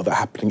 the thought of it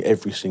happening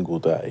every single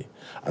day,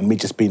 and me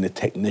just being a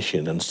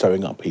technician and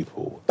sewing up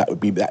people.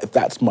 If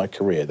that's my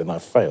career, then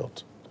I've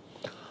failed.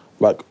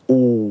 Like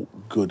all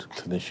good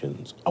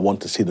clinicians, I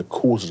want to see the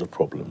causes of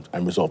problems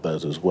and resolve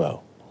those as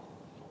well.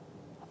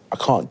 I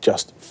can't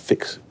just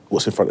fix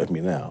what's in front of me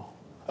now.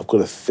 I've got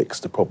to fix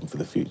the problem for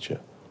the future.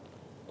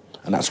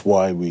 And that's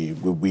why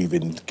we've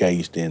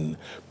engaged in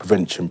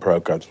prevention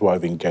programs, why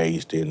we've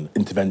engaged in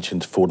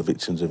interventions for the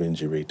victims of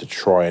injury to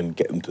try and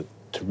get them to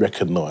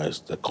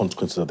recognise the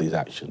consequences of these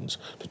actions,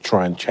 to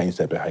try and change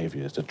their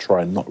behaviours, to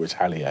try and not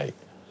retaliate,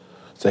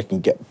 so they can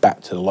get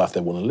back to the life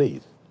they want to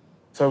lead.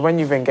 So when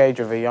you've engaged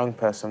with a young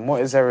person,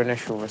 what is their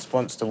initial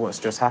response to what's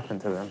just happened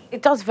to them?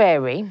 It does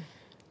vary,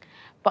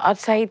 but I'd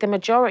say the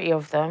majority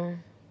of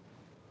them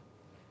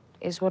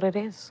is what it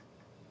is.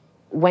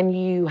 When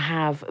you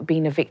have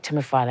been a victim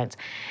of violence,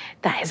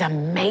 that is a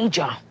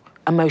major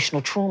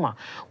emotional trauma,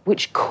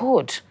 which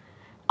could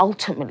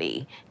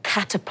ultimately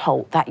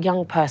catapult that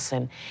young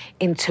person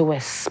into a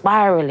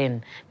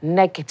spiraling,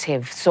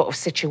 negative sort of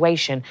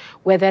situation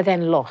where they're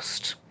then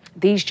lost.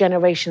 These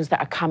generations that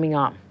are coming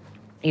up,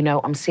 you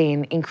know, I'm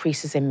seeing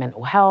increases in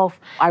mental health.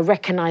 I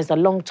recognised a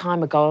long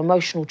time ago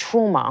emotional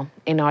trauma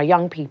in our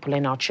young people,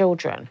 in our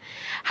children,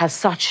 has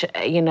such,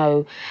 you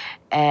know,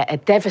 a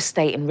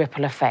devastating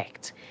ripple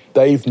effect.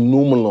 They've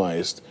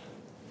normalised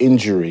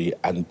injury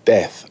and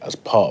death as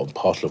part and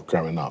parcel of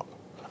growing up,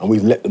 and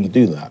we've let them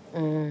do that.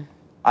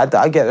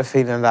 I get the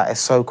feeling that it's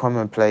so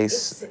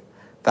commonplace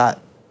that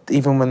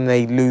even when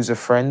they lose a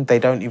friend, they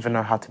don't even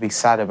know how to be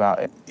sad about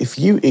it. If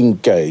you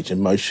engage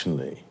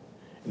emotionally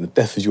in the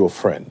death of your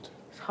friend,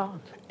 it's hard.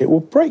 It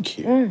will break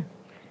you.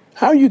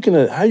 How are you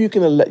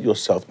gonna let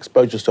yourself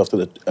expose yourself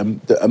to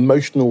the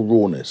emotional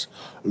rawness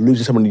of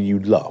losing someone you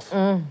love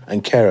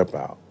and care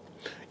about?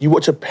 You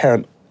tell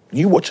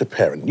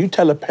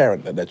a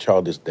parent that their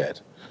child is dead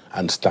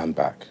and stand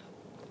back.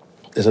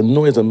 There's a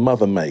noise a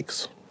mother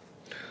makes.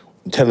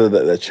 You tell her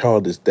that their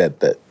child is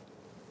dead that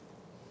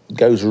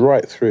goes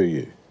right through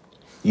you.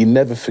 You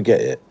never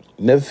forget it.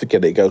 Never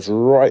forget it. It goes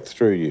right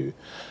through you.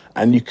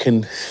 And you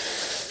can,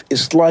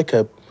 it's like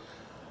a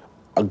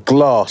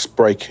glass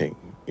breaking,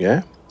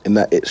 yeah? In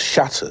that it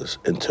shatters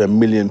into a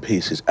million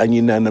pieces. And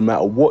you know, no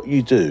matter what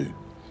you do,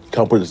 you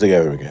can't put it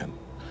together again.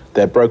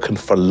 They're broken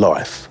for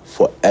life,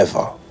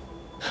 forever.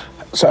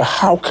 So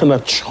how can a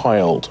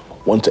child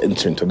want to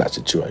enter into that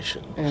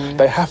situation?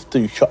 They have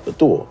to shut the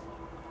door.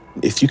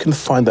 If you can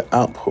find the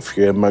output for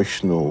your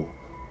emotional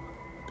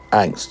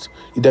angst,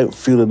 you don't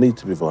feel the need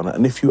to be violent.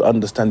 And if you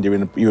understand you're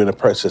in a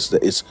process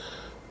that is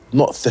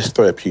not just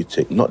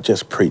therapeutic, not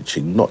just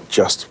preaching, not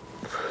just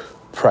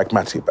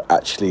pragmatic, but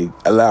actually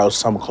allows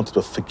some concept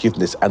of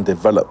forgiveness and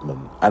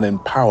development and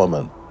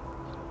empowerment,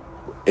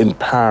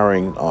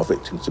 empowering our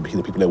victims to be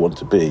the people they want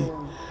to be,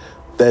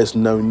 there's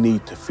no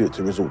need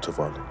to resort to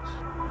violence.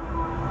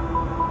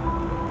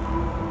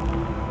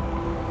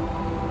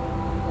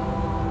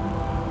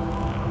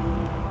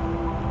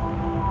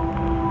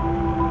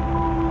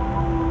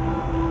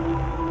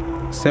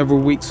 Several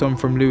weeks on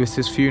from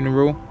Lewis's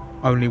funeral,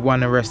 only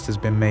one arrest has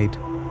been made.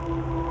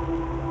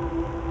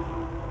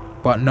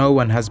 But no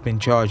one has been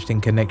charged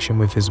in connection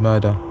with his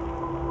murder.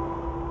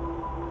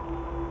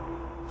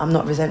 I'm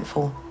not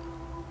resentful.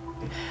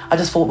 I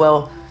just thought,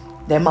 well,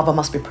 their mother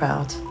must be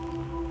proud.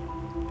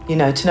 You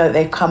know, to know that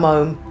they've come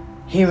home,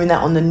 hearing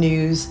that on the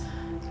news,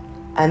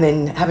 and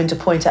then having to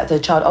point out to the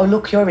child, oh,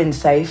 look, you're in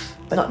safe,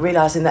 but not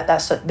realising that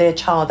that's their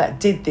child that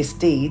did this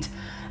deed,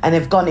 and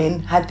they've gone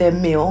in, had their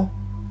meal,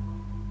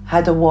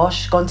 had a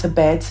wash, gone to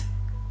bed,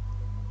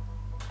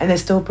 and they're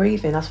still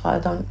breathing. That's why I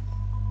don't.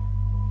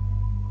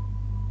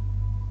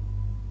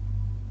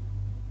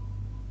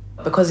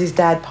 Because his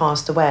dad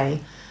passed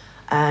away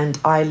and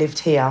I lived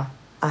here,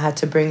 I had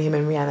to bring him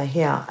and Rihanna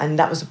here, and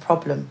that was a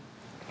problem.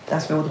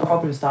 That's where all the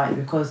problems started,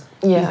 because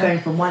he's going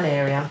from one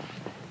area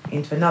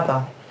into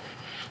another.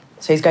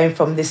 So he's going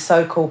from this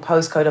so-called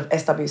postcode of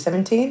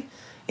SW17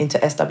 into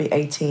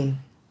SW18.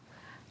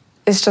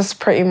 It's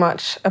just pretty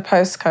much a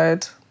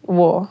postcode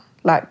war.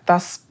 Like,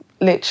 that's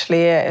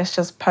literally it. It's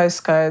just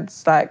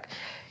postcodes. Like,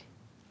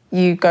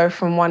 you go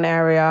from one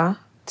area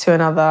to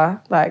another.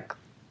 Like,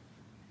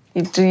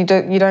 you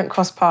don't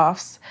cross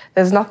paths.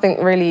 There's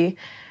nothing really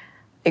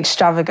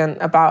extravagant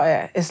about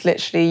it. It's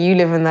literally, you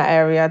live in that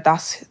area,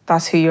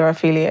 that's who you're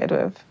affiliated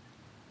with.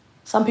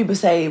 Some people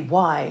say,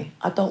 why?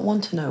 I don't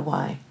want to know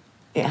why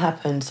it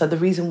happened. So the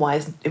reason why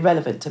is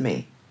irrelevant to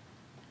me.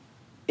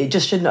 It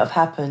just shouldn't have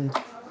happened.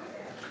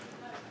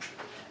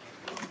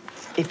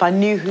 If I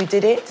knew who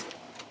did it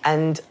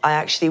and I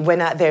actually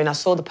went out there and I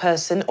saw the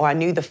person or I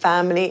knew the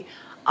family,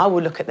 I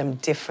would look at them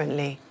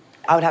differently.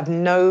 I would have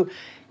no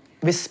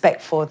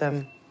respect for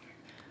them.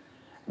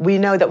 We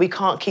know that we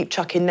can't keep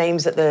chucking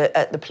names at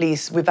the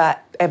police without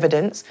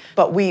evidence,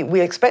 but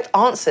we expect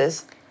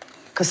answers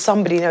because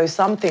somebody knows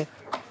something.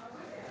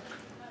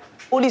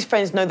 All these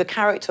friends know the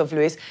character of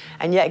Lewis,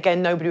 and yet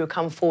again, nobody would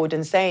come forward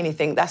and say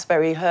anything. That's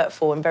very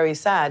hurtful and very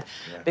sad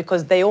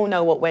because they all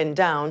know what went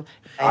down.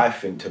 I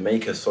think to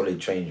make a solid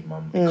change,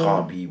 Mum, it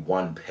can't be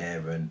one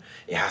parent.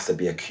 It has to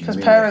be a community.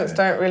 Because parents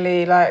don't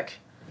really, like...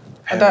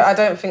 I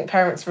don't think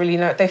parents really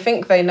know. They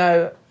think they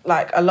know,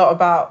 like, a lot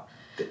about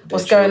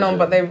what's going on,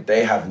 but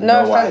they have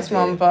no no offense, idea.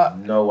 Mum, but...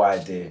 No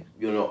idea.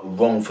 You're not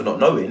wrong for not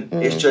knowing.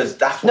 It's just,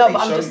 that's what No, they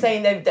but I'm show just you.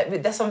 saying,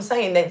 that's what I'm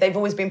saying. They've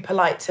always been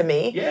polite to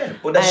me. Yeah,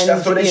 but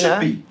that's what they should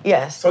be.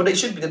 Yes. So they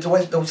should be. The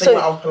same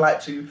way I was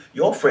polite to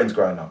your friends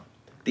growing up.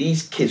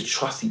 These kids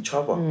trust each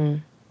other.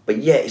 But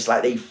yeah, it's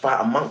like they fight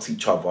amongst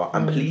each other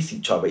and police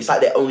each other. It's like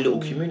their own little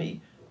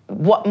community.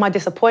 What my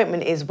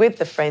disappointment is with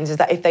the friends is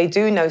that if they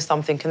do know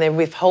something and they're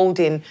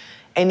withholding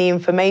any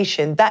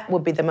information, that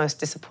would be the most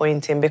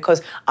disappointing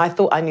because I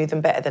thought I knew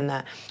them better than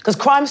that. Because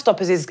Crime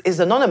Stoppers is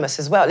anonymous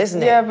as well,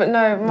 isn't it? Yeah, but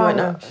no,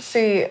 Mum,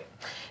 see,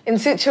 in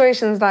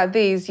situations like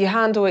these, you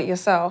handle it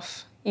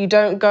yourself. You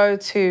don't go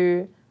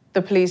to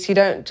the police, you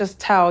don't just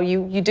tell,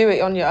 you do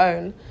it on your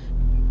own.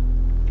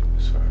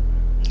 Sorry.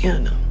 Yeah,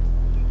 no.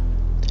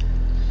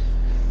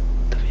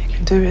 Nothing you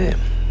can do with it.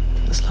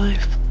 It's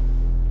life.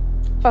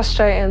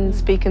 Frustrating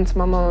speaking to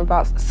my mum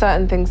about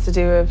certain things to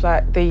do with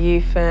like the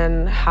youth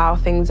and how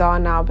things are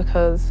now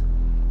because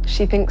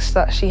she thinks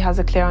that she has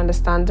a clear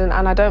understanding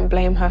and I don't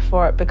blame her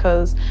for it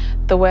because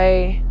the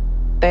way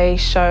they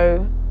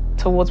show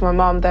towards my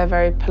mum, they're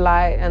very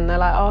polite and they're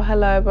like, oh,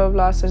 hello, blah,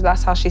 blah, so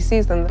that's how she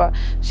sees them, but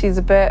she's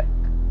a bit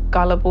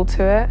gullible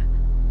to it.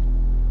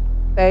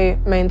 They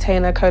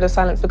maintain a code of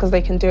silence because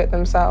they can do it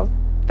themselves.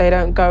 They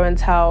don't go and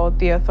tell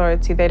the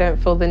authority, they don't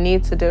feel the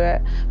need to do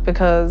it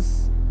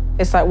because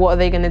it's like, what are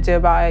they going to do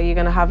about it? You're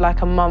going to have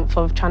like a month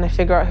of trying to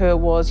figure out who it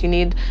was. You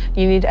need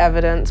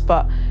evidence,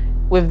 but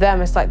with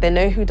them, it's like they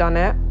know who done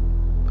it,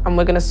 and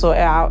we're going to sort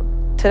it out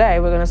today.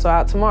 We're going to sort it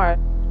out tomorrow.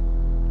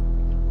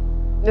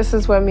 This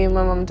is where me and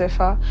my mum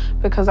differ,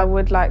 because I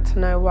would like to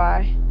know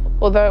why.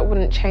 Although it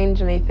wouldn't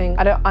change anything,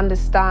 I don't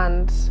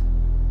understand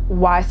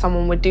why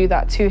someone would do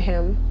that to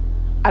him.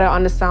 I don't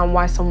understand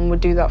why someone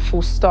would do that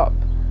full stop.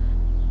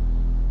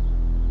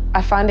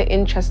 I find it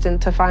interesting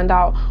to find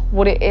out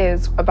what it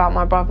is about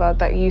my brother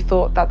that you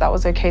thought that that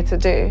was okay to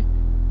do.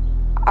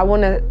 I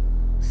want to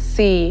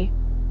see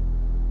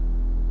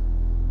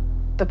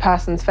the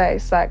person's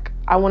face. Like,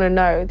 I want to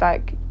know,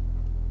 like,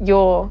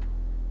 you're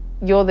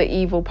the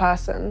evil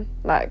person.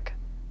 Like,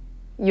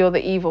 you're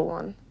the evil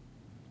one.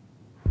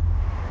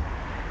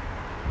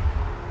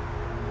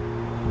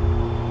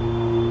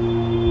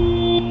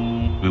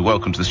 We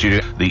welcome to the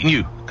studio the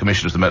new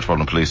Commissioner of the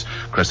Metropolitan Police,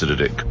 Cressida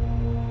Dick.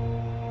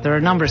 There are a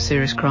number of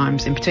serious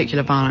crimes, in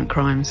particular violent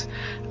crimes,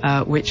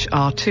 which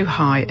are too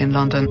high in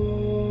London.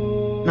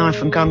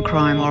 Knife and gun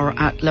crime are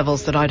at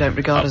levels that I don't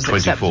regard as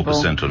acceptable.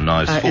 24% on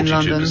knives,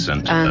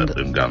 42%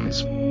 in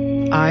guns.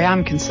 I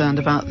am concerned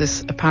about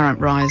this apparent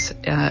rise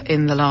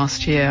in the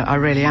last year. I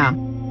really am.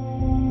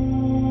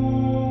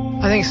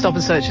 I think stop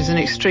and search is an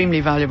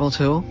extremely valuable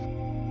tool.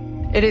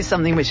 It is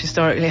something which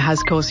historically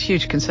has caused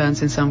huge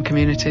concerns in some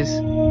communities.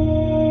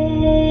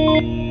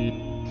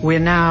 We're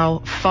now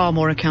far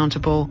more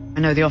accountable.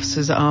 I know the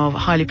officers are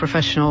highly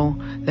professional,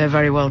 they're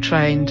very well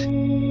trained.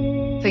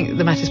 I think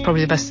the Met is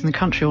probably the best in the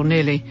country, or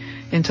nearly,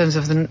 in terms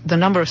of the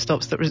number of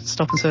stop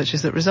and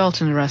searches that result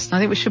in arrest. And I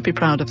think we should be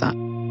proud of that.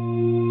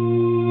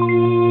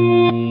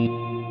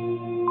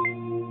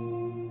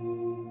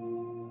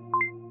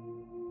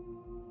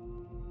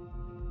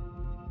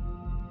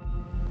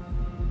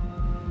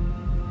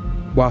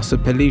 Whilst the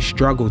police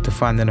struggle to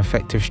find an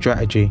effective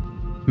strategy,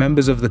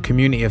 members of the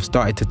community have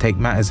started to take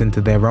matters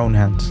into their own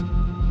hands.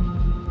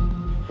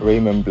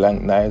 Raymond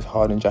blank knives,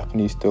 hardened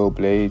Japanese steel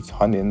blades,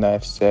 hunting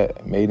knife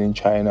set, made in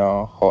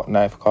China, hot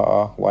knife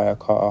cutter, wire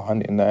cutter,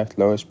 hunting knife,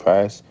 lowest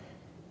price,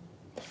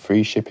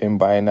 free shipping,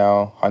 buy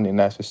now, hunting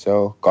knives for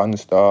sale, gun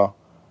star.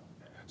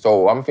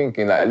 So I'm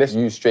thinking, like, let's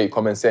use straight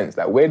common sense.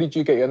 Like, where did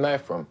you get your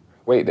knife from?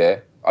 Wait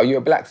there, are you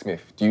a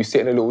blacksmith? Do you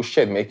sit in a little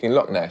shed making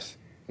lock knives?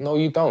 No,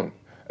 you don't.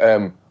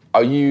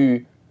 Are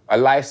you a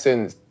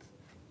licensed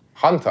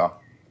hunter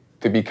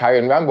to be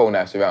carrying Rambo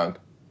knives around?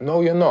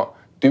 No, you're not.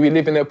 Do we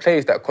live in a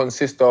place that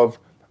consists of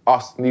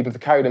us needing to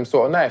carry them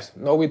sort of knives?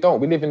 No, we don't.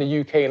 We live in the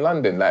UK in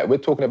London. Like, we're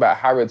talking about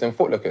Harrods and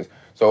Footlookers.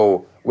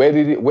 So where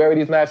are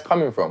these knives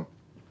coming from?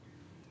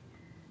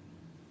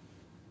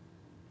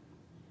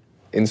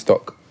 In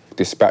stock,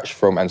 dispatched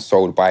from and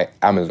sold by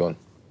Amazon.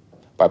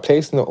 By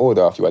placing the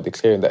order, you are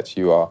declaring that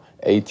you are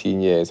 18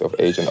 years of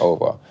age and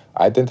over.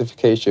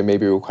 Identification may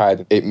be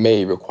required. It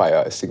may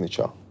require a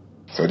signature.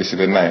 So this is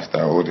the knife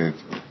that I ordered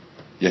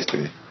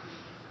yesterday?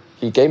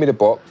 He gave me the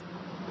box.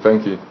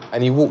 Thank you.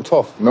 And he walked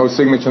off. No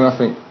signature,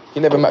 nothing? He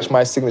never matched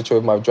my signature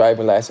with my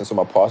driving license or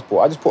my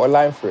passport. I just put a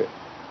line for it.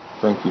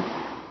 Thank you.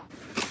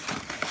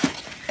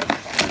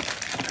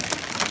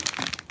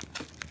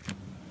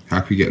 How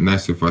can we get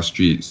knives off our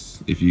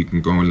streets if you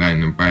can go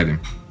online and buy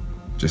them?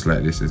 Just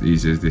like this, as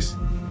easy as this.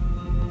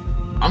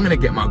 I'm gonna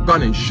get my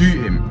gun and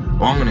shoot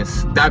him, or I'm gonna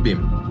stab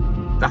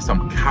him. That's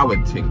some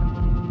coward thing,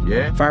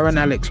 yeah? Farron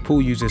Alex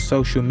Paul uses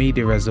social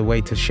media as a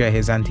way to share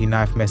his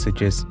anti-knife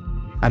messages,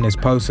 and his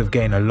posts have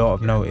gained a lot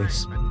of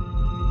notice.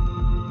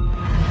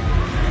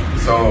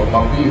 So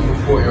my beautiful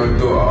 4-year-old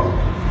daughter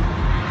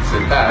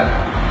said, Dad,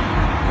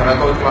 can I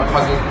go to my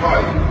cousin's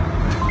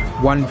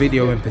party? One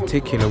video in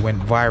particular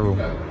went viral.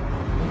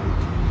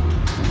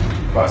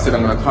 But I said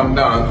I'm gonna come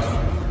down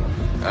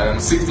and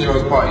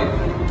 16-year-old's party.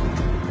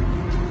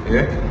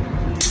 Yeah?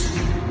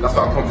 That's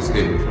what I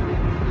confiscated.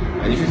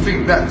 And if you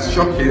think that's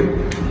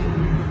shocking,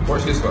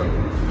 watch this one.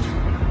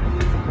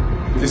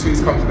 This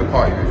week's come to the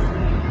party with.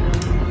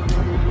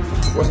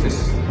 What's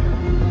this?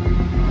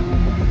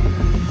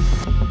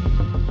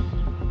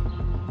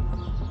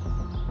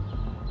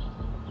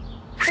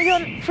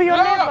 For your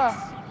neighbour.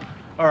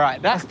 All right,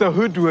 that's the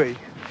hood way.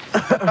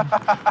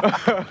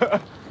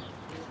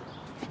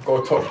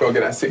 Go top, go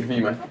get that sick V,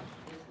 man.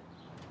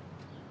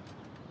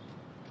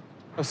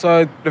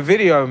 So the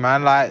video,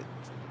 man, like,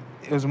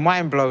 it was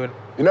mind-blowing.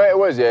 You know what it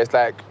was, yeah? It's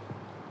like,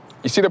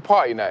 you see the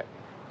party night?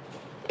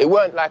 It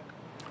weren't like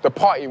the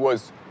party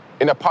was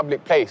in a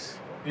public place.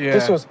 Yeah.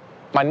 This was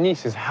my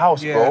niece's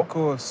house, Yeah, bro. of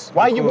course.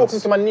 Why are you walking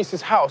to my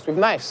niece's house with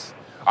knives?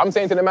 I'm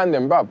saying to the man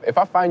then, bruv, if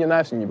I find your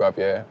knives in you, bruv,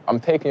 yeah, I'm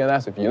taking your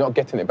knives with you. You're not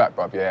getting it back,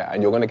 bruv, yeah,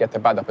 and you're gonna get the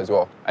bad up as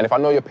well. And if I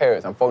know your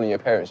parents, I'm phoning your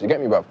parents. You get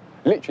me, bruv?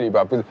 Literally,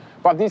 bruv. Because,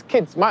 bruv, these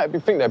kids might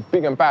think they're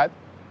big and bad,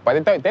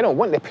 but they don't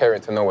want their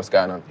parents to know what's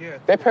going on. Yeah.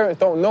 Their parents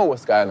don't know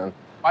what's going on.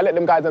 I let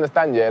them guys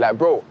understand, yeah, like,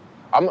 bro,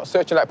 I'm not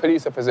searching like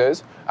police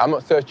officers. I'm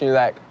not searching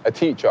like a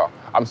teacher.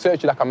 I'm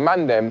searching like a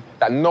man them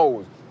that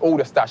knows all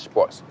the stash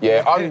spots.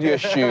 Yeah, under your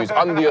shoes,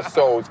 under your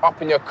soles,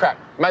 up in your crack.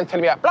 Man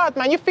telling me, like, blood,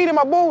 man, you're feeding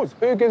my balls.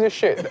 Who gives a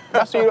shit?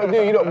 That's what you don't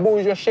do. You don't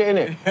balls your shit,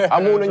 innit?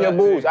 I'm all in your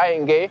balls. I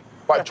ain't gay.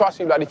 But trust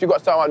me, blood, if you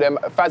got something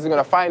out there, Faz is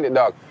gonna find it,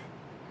 dog.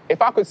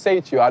 If I could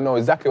say to you, I know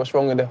exactly what's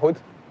wrong with the hood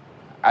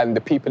and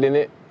the people in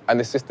it and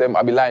the system,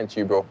 I'd be lying to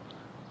you, bro.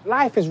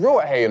 Life is real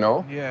out here, you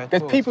know? Yeah,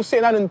 There's people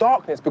sitting out in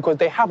darkness because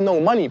they have no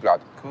money, blood.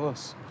 Of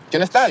course. Do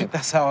you understand?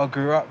 That's how I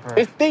grew up, bro.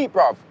 It's deep,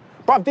 bruv.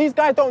 Bruv, these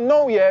guys don't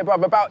know, yeah,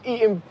 bruv, about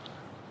eating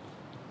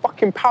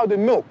fucking powdered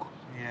milk.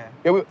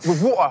 Yeah,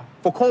 with water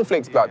for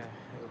cornflakes, blood.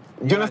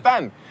 Do you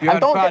understand? You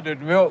had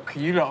powdered milk.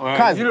 You lot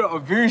are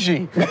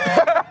bougie.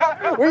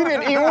 We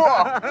didn't eat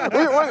water.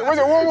 Was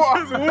it warm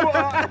water? It was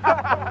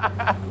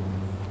water.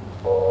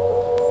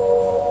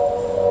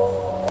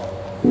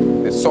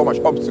 There's so much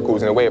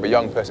obstacles in the way of a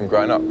young person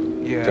growing up. Yeah,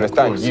 do you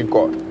understand? You've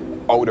got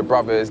older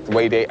brothers, the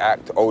way they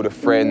act, older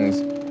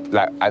friends,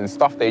 like, and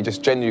stuff they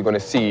just genuinely gonna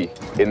see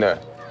in a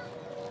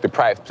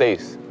deprived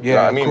place. Yeah, you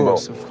know what I mean, of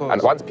course, bro? of course.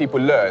 And once people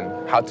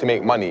learn how to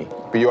make money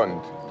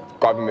beyond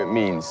government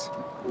means,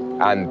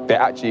 and they're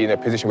actually in a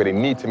position where they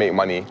need to make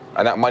money,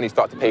 and that money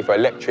starts to pay for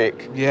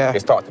electric, they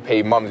start to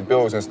pay mum's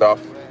bills and stuff,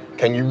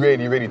 can you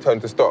really, really turn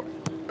to stop?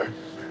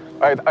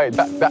 Hey,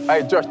 Josh,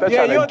 they're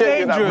trying to get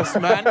you that. You're dangerous,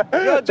 man.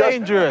 You're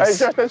dangerous. Hey,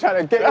 Josh, they're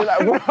trying to get you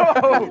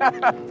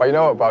that. But you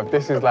know what, bruv?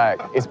 This is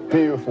like, it's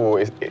beautiful.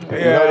 It's, you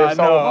know, it's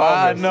so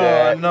harmless,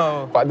 I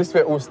know. But this is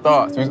where it all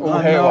starts. We was all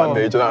here one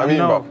day, do you know what I mean,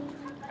 bruv?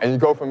 And you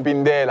go from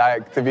being there,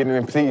 like, to being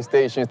in police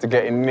stations, to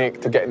getting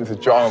nicked, to getting into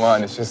drama,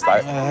 and it's just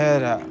like... I hear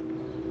that.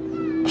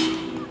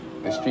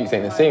 The streets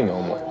ain't the same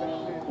no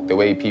more. The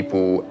way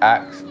people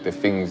act, the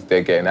things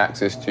they're getting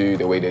access to,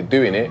 the way they're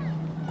doing it,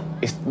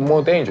 it's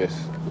more dangerous.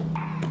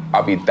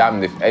 I'll be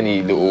damned if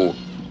any little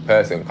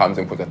person comes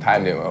and puts a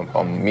time limit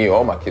on me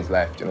or my kid's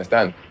life, do you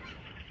understand?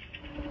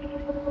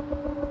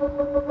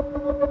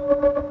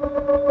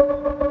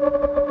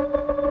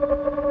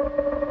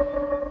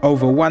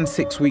 Over one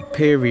 6-week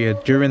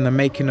period, during the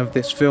making of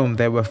this film,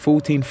 there were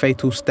 14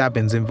 fatal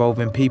stabbings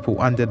involving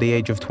people under the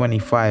age of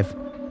 25,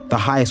 the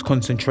highest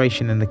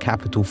concentration in the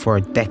capital for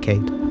a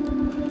decade.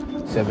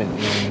 17,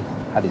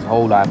 had his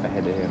whole life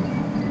ahead of him.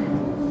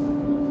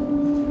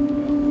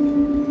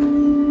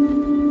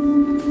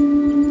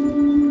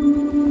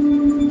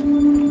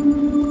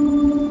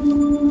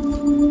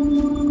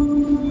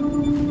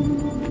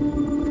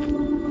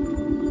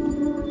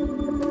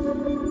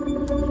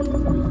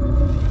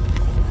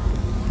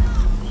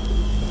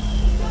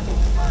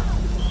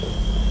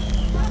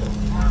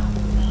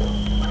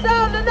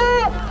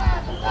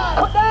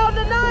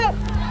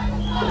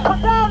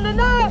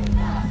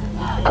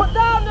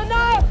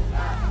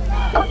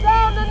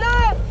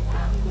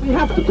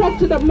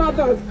 The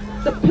mothers,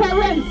 the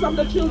parents of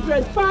the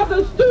children,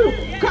 fathers too.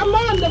 Come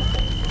on.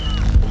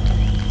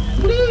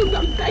 Please,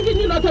 I'm begging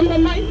you not to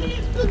on my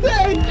knees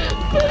today.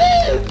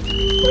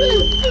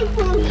 Please,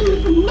 people,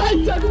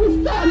 united we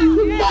stand,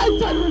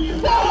 united we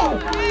fall.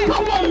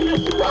 Come on,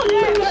 let's run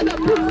together,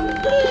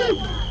 please.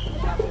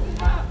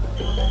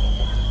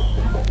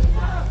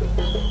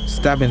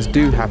 Stabbings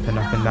do happen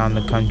up and down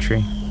the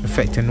country,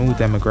 affecting all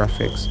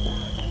demographics.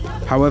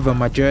 However,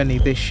 my journey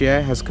this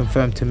year has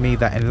confirmed to me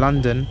that in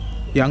London,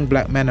 young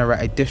black men are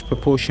at a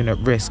disproportionate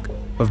risk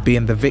of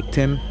being the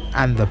victim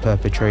and the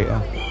perpetrator.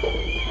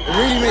 It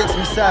really makes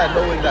me sad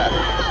knowing that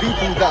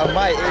people that are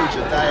my age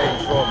are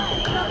dying from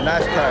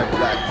knife crime.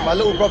 Like, my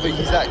little brother,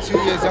 he's like 2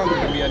 years younger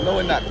than me, and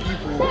knowing that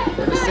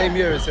people in the same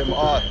year as him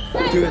are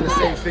doing the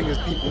same thing as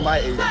people my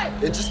age,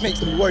 it just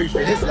makes me worry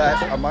for his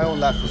life and my own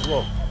life as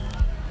well.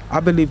 I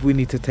believe we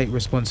need to take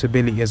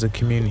responsibility as a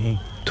community,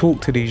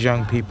 talk to these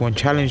young people and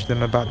challenge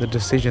them about the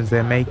decisions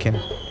they're making,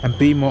 and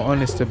be more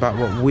honest about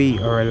what we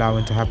are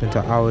allowing to happen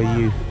to our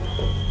youth.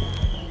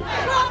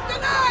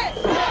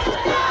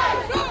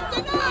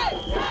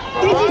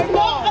 This is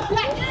not a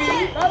black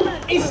thing,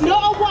 it's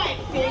not a white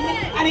thing,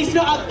 and it's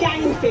not a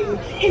gang thing.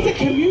 It's a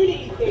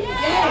community thing.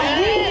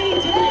 And we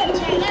need to make a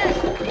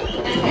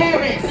change.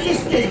 Parents,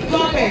 sisters,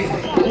 brothers,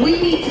 we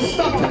need to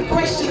stop and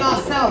question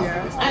ourselves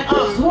and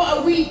ask, what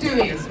are we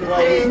doing?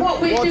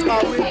 What we're doing.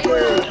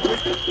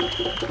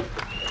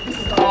 This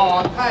is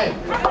our time.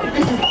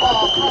 This is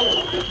our time.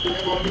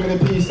 Everyone give it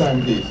a peace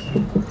sign, please.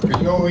 Because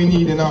you know what we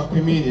need in our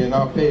community, in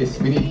our place?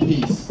 We need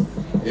peace.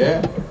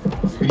 Yeah?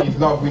 We need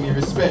love, we need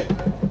respect.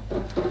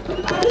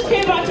 I just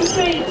came out to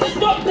say,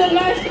 stop the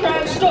knife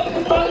crime, stop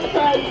the gun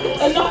crime.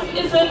 Enough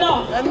is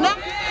enough. Enough.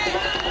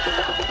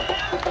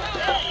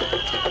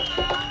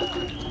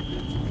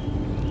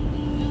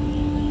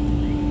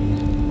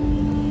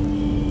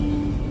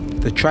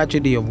 The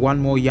tragedy of one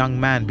more young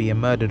man being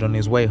murdered on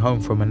his way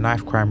home from a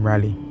knife crime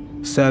rally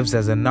serves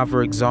as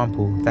another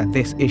example that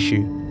this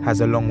issue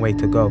has a long way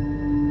to go.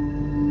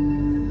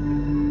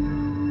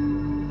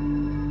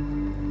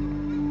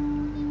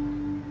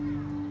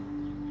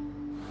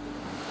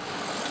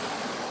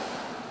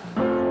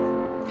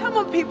 Come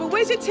on, people,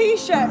 where's your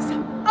t-shirts?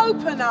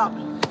 Open up.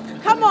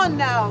 Come on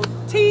now,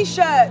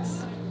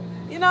 t-shirts.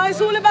 You know, it's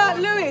all about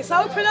Lewis,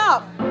 open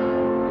up.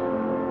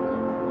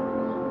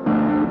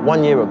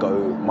 1 year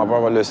ago, my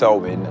brother Lewis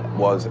Elwin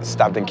was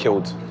stabbed and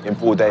killed in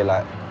broad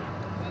daylight.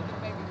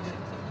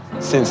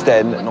 Since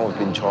then, no one's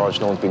been charged,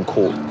 no one's been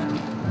caught.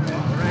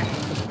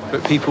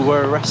 But people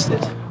were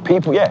arrested?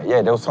 People, yeah,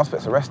 there were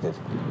suspects arrested.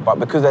 But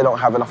because they don't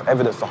have enough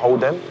evidence to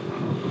hold them,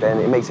 then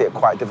it makes it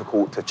quite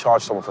difficult to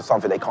charge someone for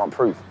something they can't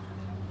prove.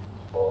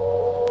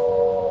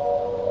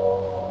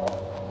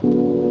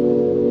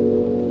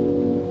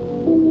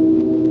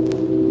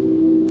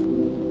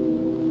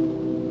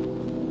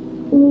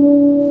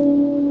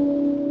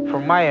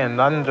 From my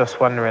end, I'm just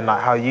wondering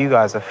like how you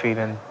guys are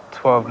feeling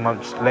 12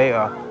 months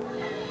later.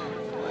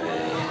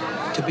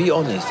 To be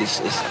honest,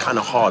 it's kind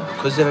of hard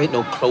because there ain't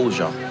no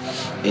closure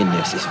in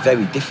this. It's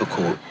very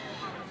difficult.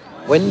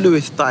 When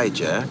Lewis died,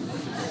 yeah,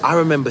 I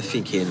remember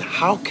thinking,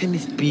 how can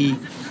this be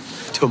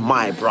to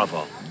my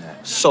brother?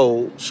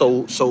 So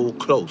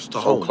close to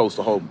home. So close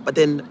to home. But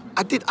then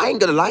I ain't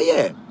gonna lie,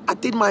 yeah, I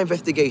did my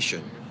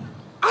investigation.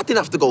 I didn't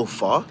have to go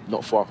far.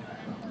 Not far.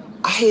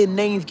 I hear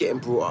names getting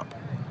brought up.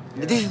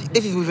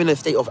 This is within a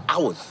state of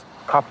hours.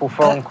 Couple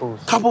phone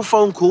calls. Couple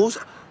phone calls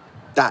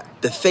that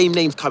the same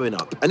name's coming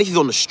up. And this is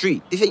on the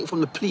street. This ain't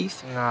from the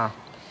police. Nah.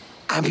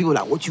 And people are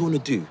like, what do you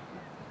want to do?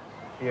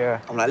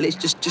 Yeah. I'm like, let's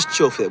just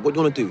chill for it. What do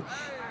you want to do?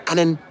 And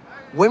then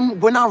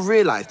when I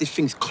realised this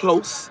thing's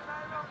close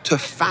to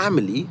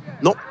family,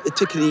 not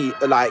particularly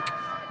like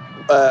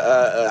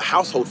a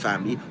household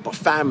family, but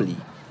family.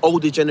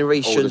 Older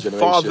generation,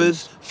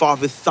 fathers'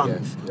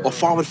 sons, or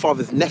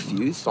father's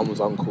nephews. Someone's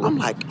uncle. I'm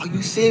like, are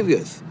you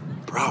serious?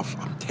 Bruv,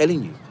 I'm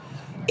telling you,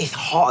 it's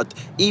hard.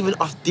 Even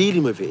us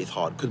dealing with it is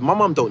hard, because my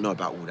mum don't know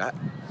about all that.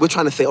 We're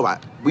trying to say, all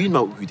right, we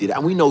know who did it,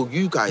 and we know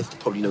you guys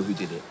probably know who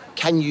did it.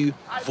 Can you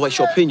voice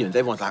your opinions?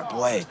 Everyone's like,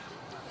 boy,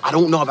 I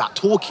don't know about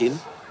talking,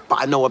 but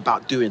I know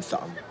about doing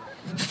something.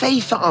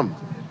 Say something.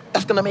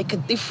 That's gonna make a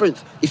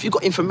difference. If you've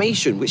got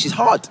information, which is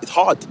hard, it's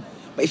hard.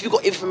 But if you've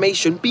got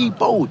information, be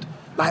bold.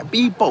 Like,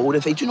 be bold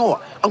and say, do you know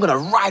what? I'm gonna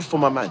ride for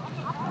my man.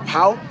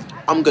 How?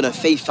 I'm gonna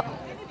say something.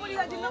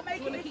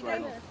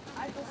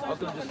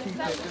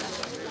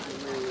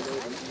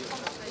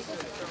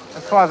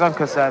 As far as I'm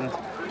concerned,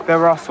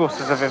 there are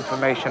sources of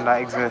information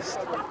that exist.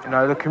 You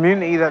know, the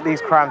community that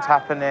these crimes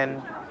happen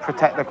in,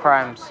 protect the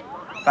crimes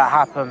that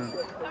happen.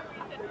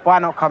 By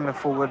not coming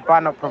forward, by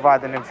not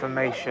providing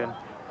information.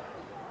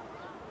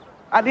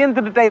 At the end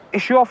of the day,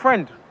 it's your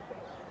friend.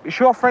 It's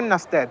your friend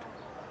that's dead.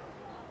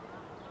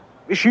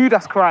 It's you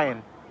that's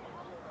crying.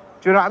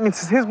 Do you know what I mean?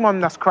 It's his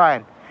mum that's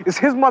crying. It's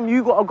his mum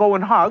you gotta go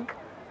and hug,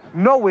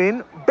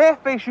 knowing,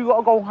 barefaced you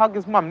gotta go and hug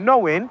his mum,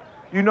 knowing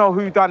you know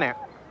who done it.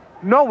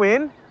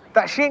 Knowing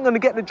that she ain't gonna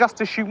get the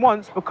justice she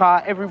wants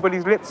because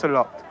everybody's lips are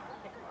locked.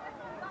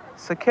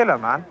 It's a killer,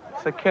 man.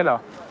 It's a killer.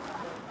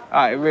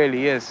 It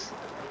really is.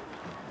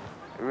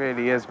 It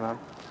really is, man.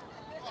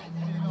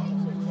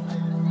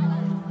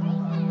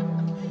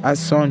 As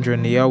Sandra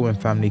and the Elwin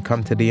family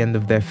come to the end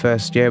of their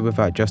first year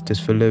without justice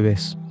for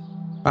Lewis,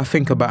 I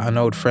think about an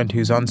old friend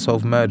whose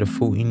unsolved murder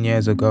 14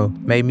 years ago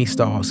made me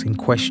start asking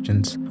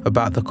questions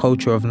about the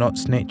culture of not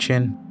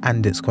snitching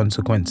and its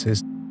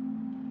consequences.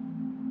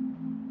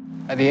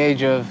 At the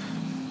age of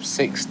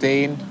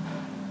 16,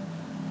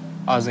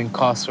 I was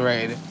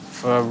incarcerated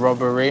for a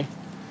robbery.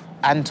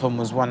 Anton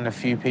was one of the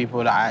few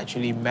people that I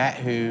actually met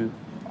who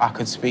I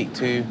could speak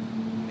to.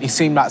 He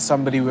seemed like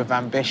somebody with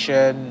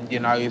ambition, you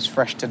know, he was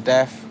fresh to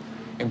death.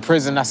 In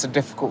prison, that's a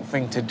difficult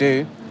thing to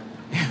do.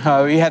 You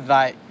know, he had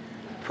like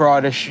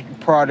Prada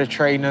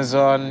trainers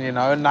on, you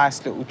know, a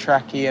nice little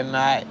trackie and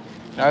that.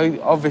 You know, he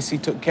obviously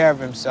took care of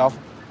himself.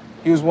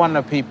 He was one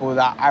of the people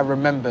that I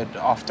remembered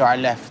after I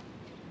left.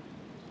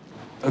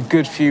 A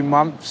good few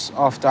months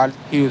after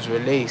he was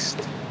released,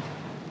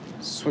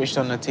 switched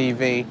on the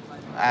TV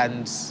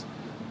and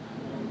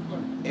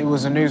it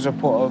was a news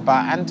report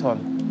about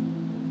Anton.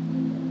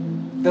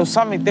 There was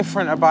something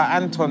different about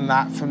Anton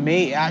that, for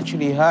me, it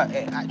actually hurt.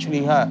 It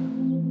actually hurt.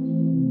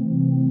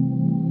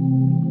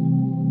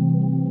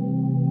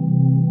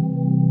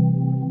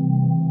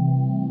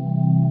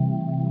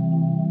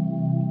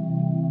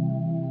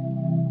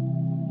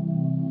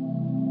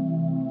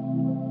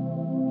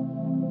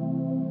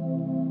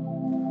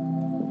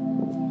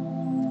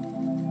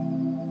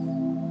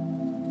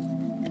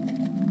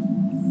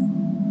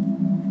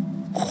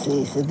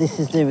 See, so this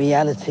is the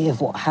reality of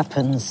what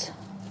happens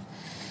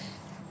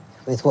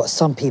with what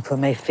some people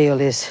may feel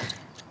is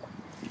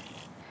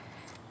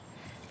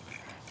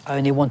I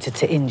only wanted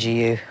to injure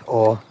you,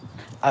 or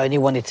I only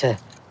wanted to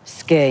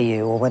scare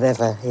you, or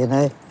whatever, you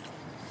know?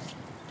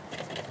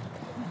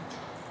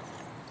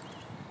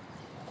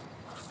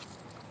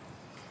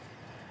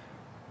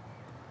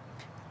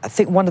 I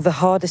think one of the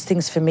hardest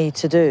things for me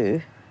to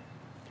do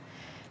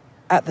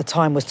at the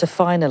time was to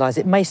finalise.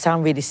 It may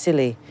sound really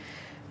silly,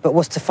 but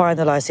was to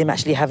finalise him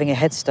actually having a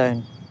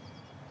headstone.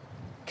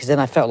 Because then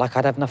I felt like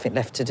I'd have nothing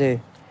left to do.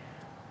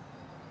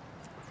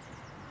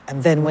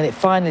 And then when it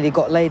finally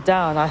got laid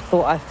down, I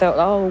felt,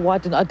 oh, why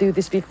didn't I do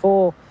this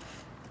before?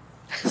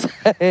 So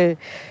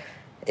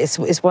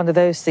it's one of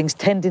those things,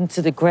 tending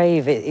to the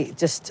grave, it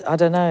just, I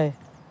don't know.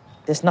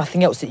 There's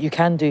nothing else that you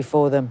can do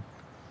for them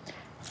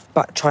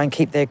but try and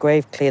keep their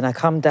grave clean. I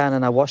come down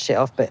and I wash it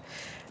off, but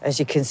as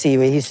you can see,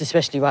 he's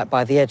especially right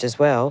by the edge as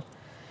well,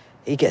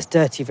 he gets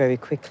dirty very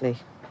quickly.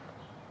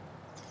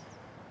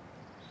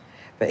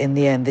 But in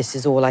the end, this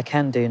is all I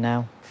can do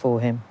now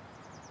for him.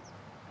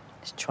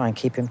 Just try and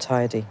keep him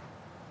tidy.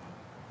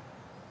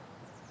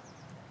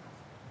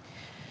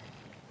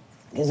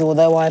 Because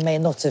although I may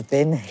not have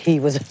been, he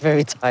was a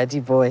very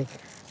tidy boy.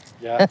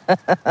 Yeah?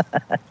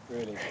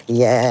 Really?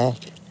 Yeah,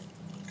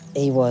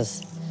 he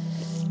was.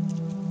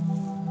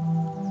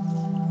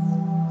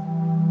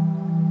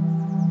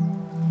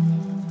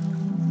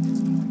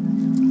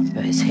 So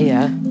it's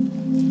here.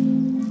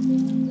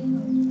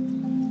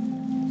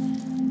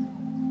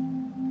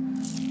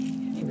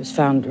 He was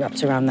found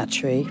wrapped around that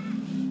tree,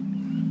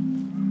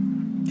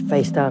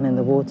 face down in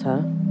the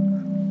water.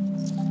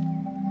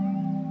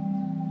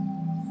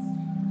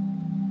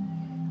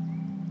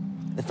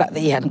 The fact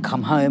that he hadn't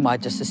come home, I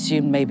just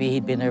assumed maybe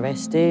he'd been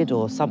arrested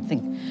or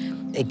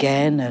something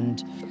again,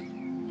 and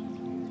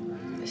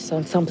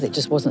something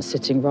just wasn't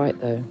sitting right,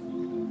 though.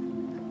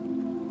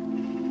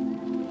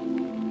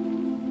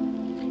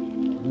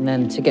 And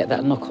then to get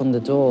that knock on the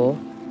door,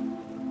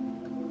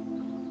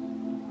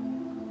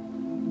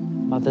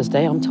 Mother's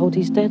Day, I'm told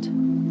he's dead.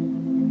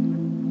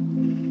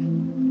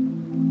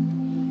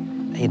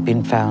 He'd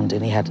been found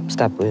and he had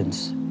stab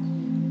wounds.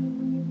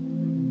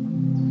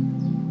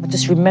 I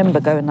just remember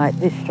going like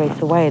this straight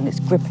away, and it's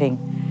gripping.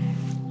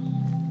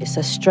 It's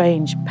a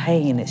strange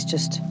pain, it's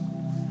just...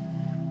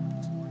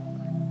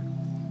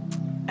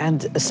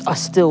 And I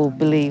still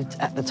believed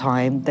at the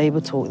time,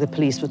 the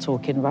police were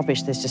talking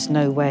rubbish. There's just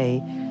no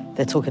way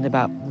they're talking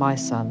about my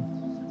son.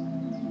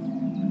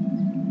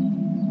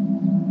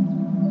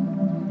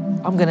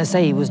 I'm gonna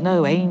say he was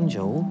no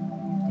angel,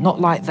 not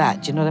like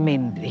that, do you know what I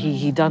mean?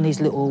 He done his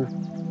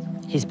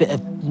bit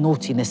of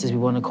naughtiness, as we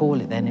want to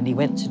call it then, and he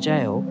went to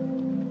jail.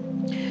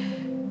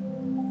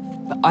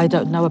 But I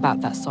don't know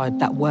about that side,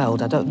 that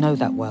world. I don't know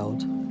that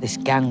world, this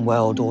gang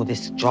world or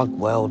this drug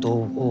world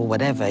or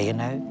whatever, you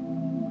know?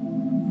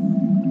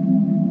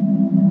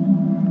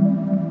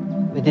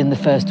 Within the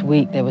first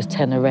week, there was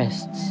 10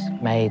 arrests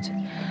made,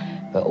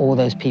 but all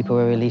those people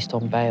were released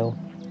on bail.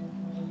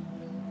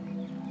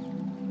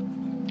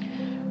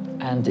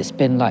 And it's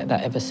been like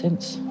that ever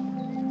since.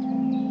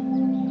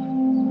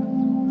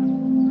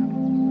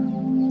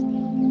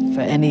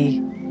 For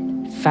any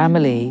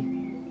family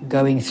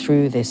going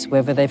through this,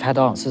 whether they've had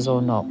answers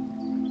or not,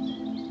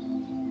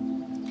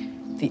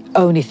 the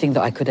only thing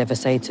that I could ever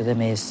say to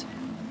them is,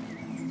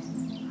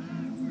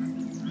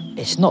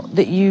 it's not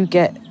that you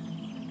get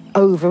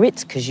over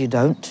it, because you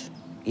don't.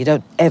 You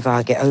don't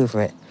ever get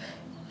over it.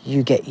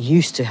 You get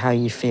used to how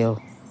you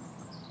feel.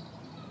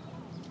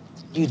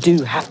 You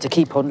do have to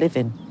keep on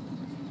living.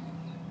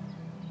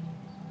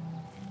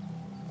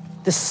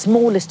 The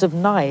smallest of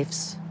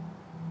knives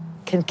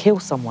can kill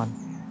someone.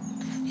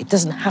 It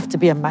doesn't have to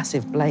be a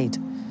massive blade.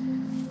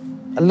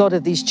 A lot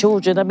of these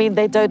children, I mean,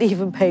 they don't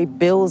even pay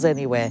bills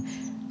anywhere,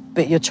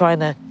 but you're trying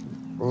to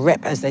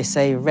rep, as they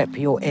say, rep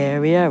your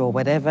area or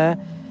whatever.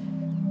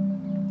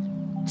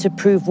 to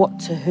prove what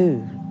to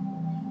who.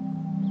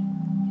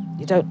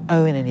 You don't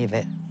own any of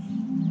it.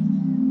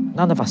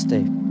 None of us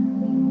do.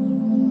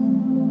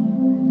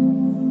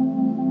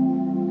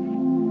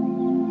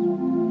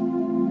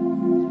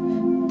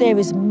 There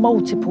is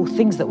multiple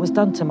things that was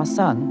done to my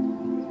son.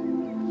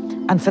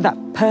 And for that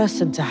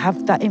person to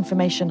have that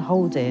information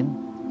holding,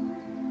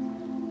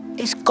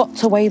 it's got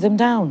to weigh them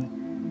down.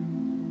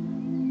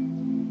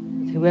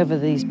 Whoever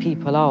these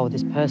people are, or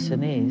this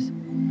person is,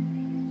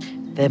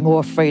 they're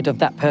more afraid of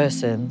that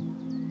person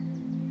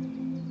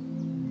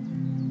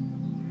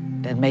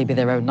than maybe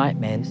their own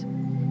nightmares.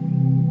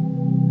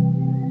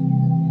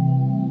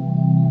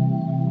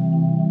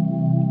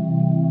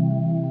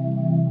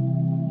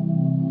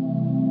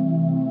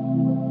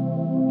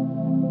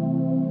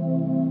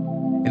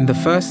 In the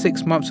first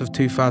 6 months of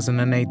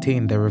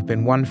 2018, there have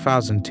been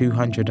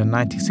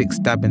 1,296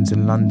 stabbings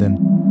in London.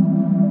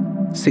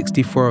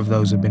 64 of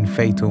those have been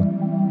fatal,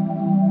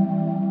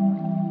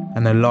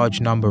 and a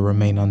large number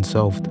remain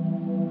unsolved.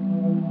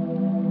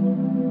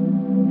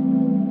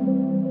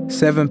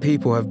 7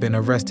 people have been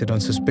arrested on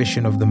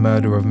suspicion of the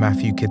murder of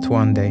Matthew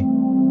Kitwande.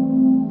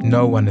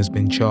 No one has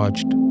been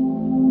charged.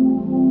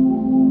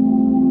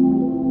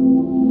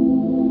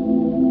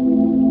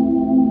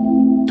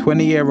 The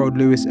 20-year-old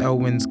Lewis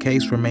Elwin's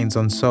case remains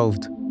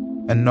unsolved,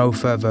 and no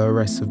further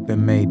arrests have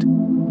been made.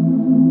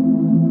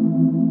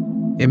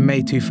 In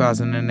May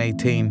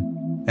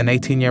 2018, an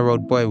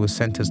 18-year-old boy was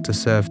sentenced to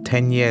serve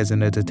 10 years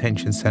in a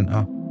detention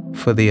centre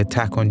for the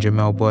attack on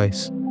Jamel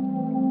Boyce.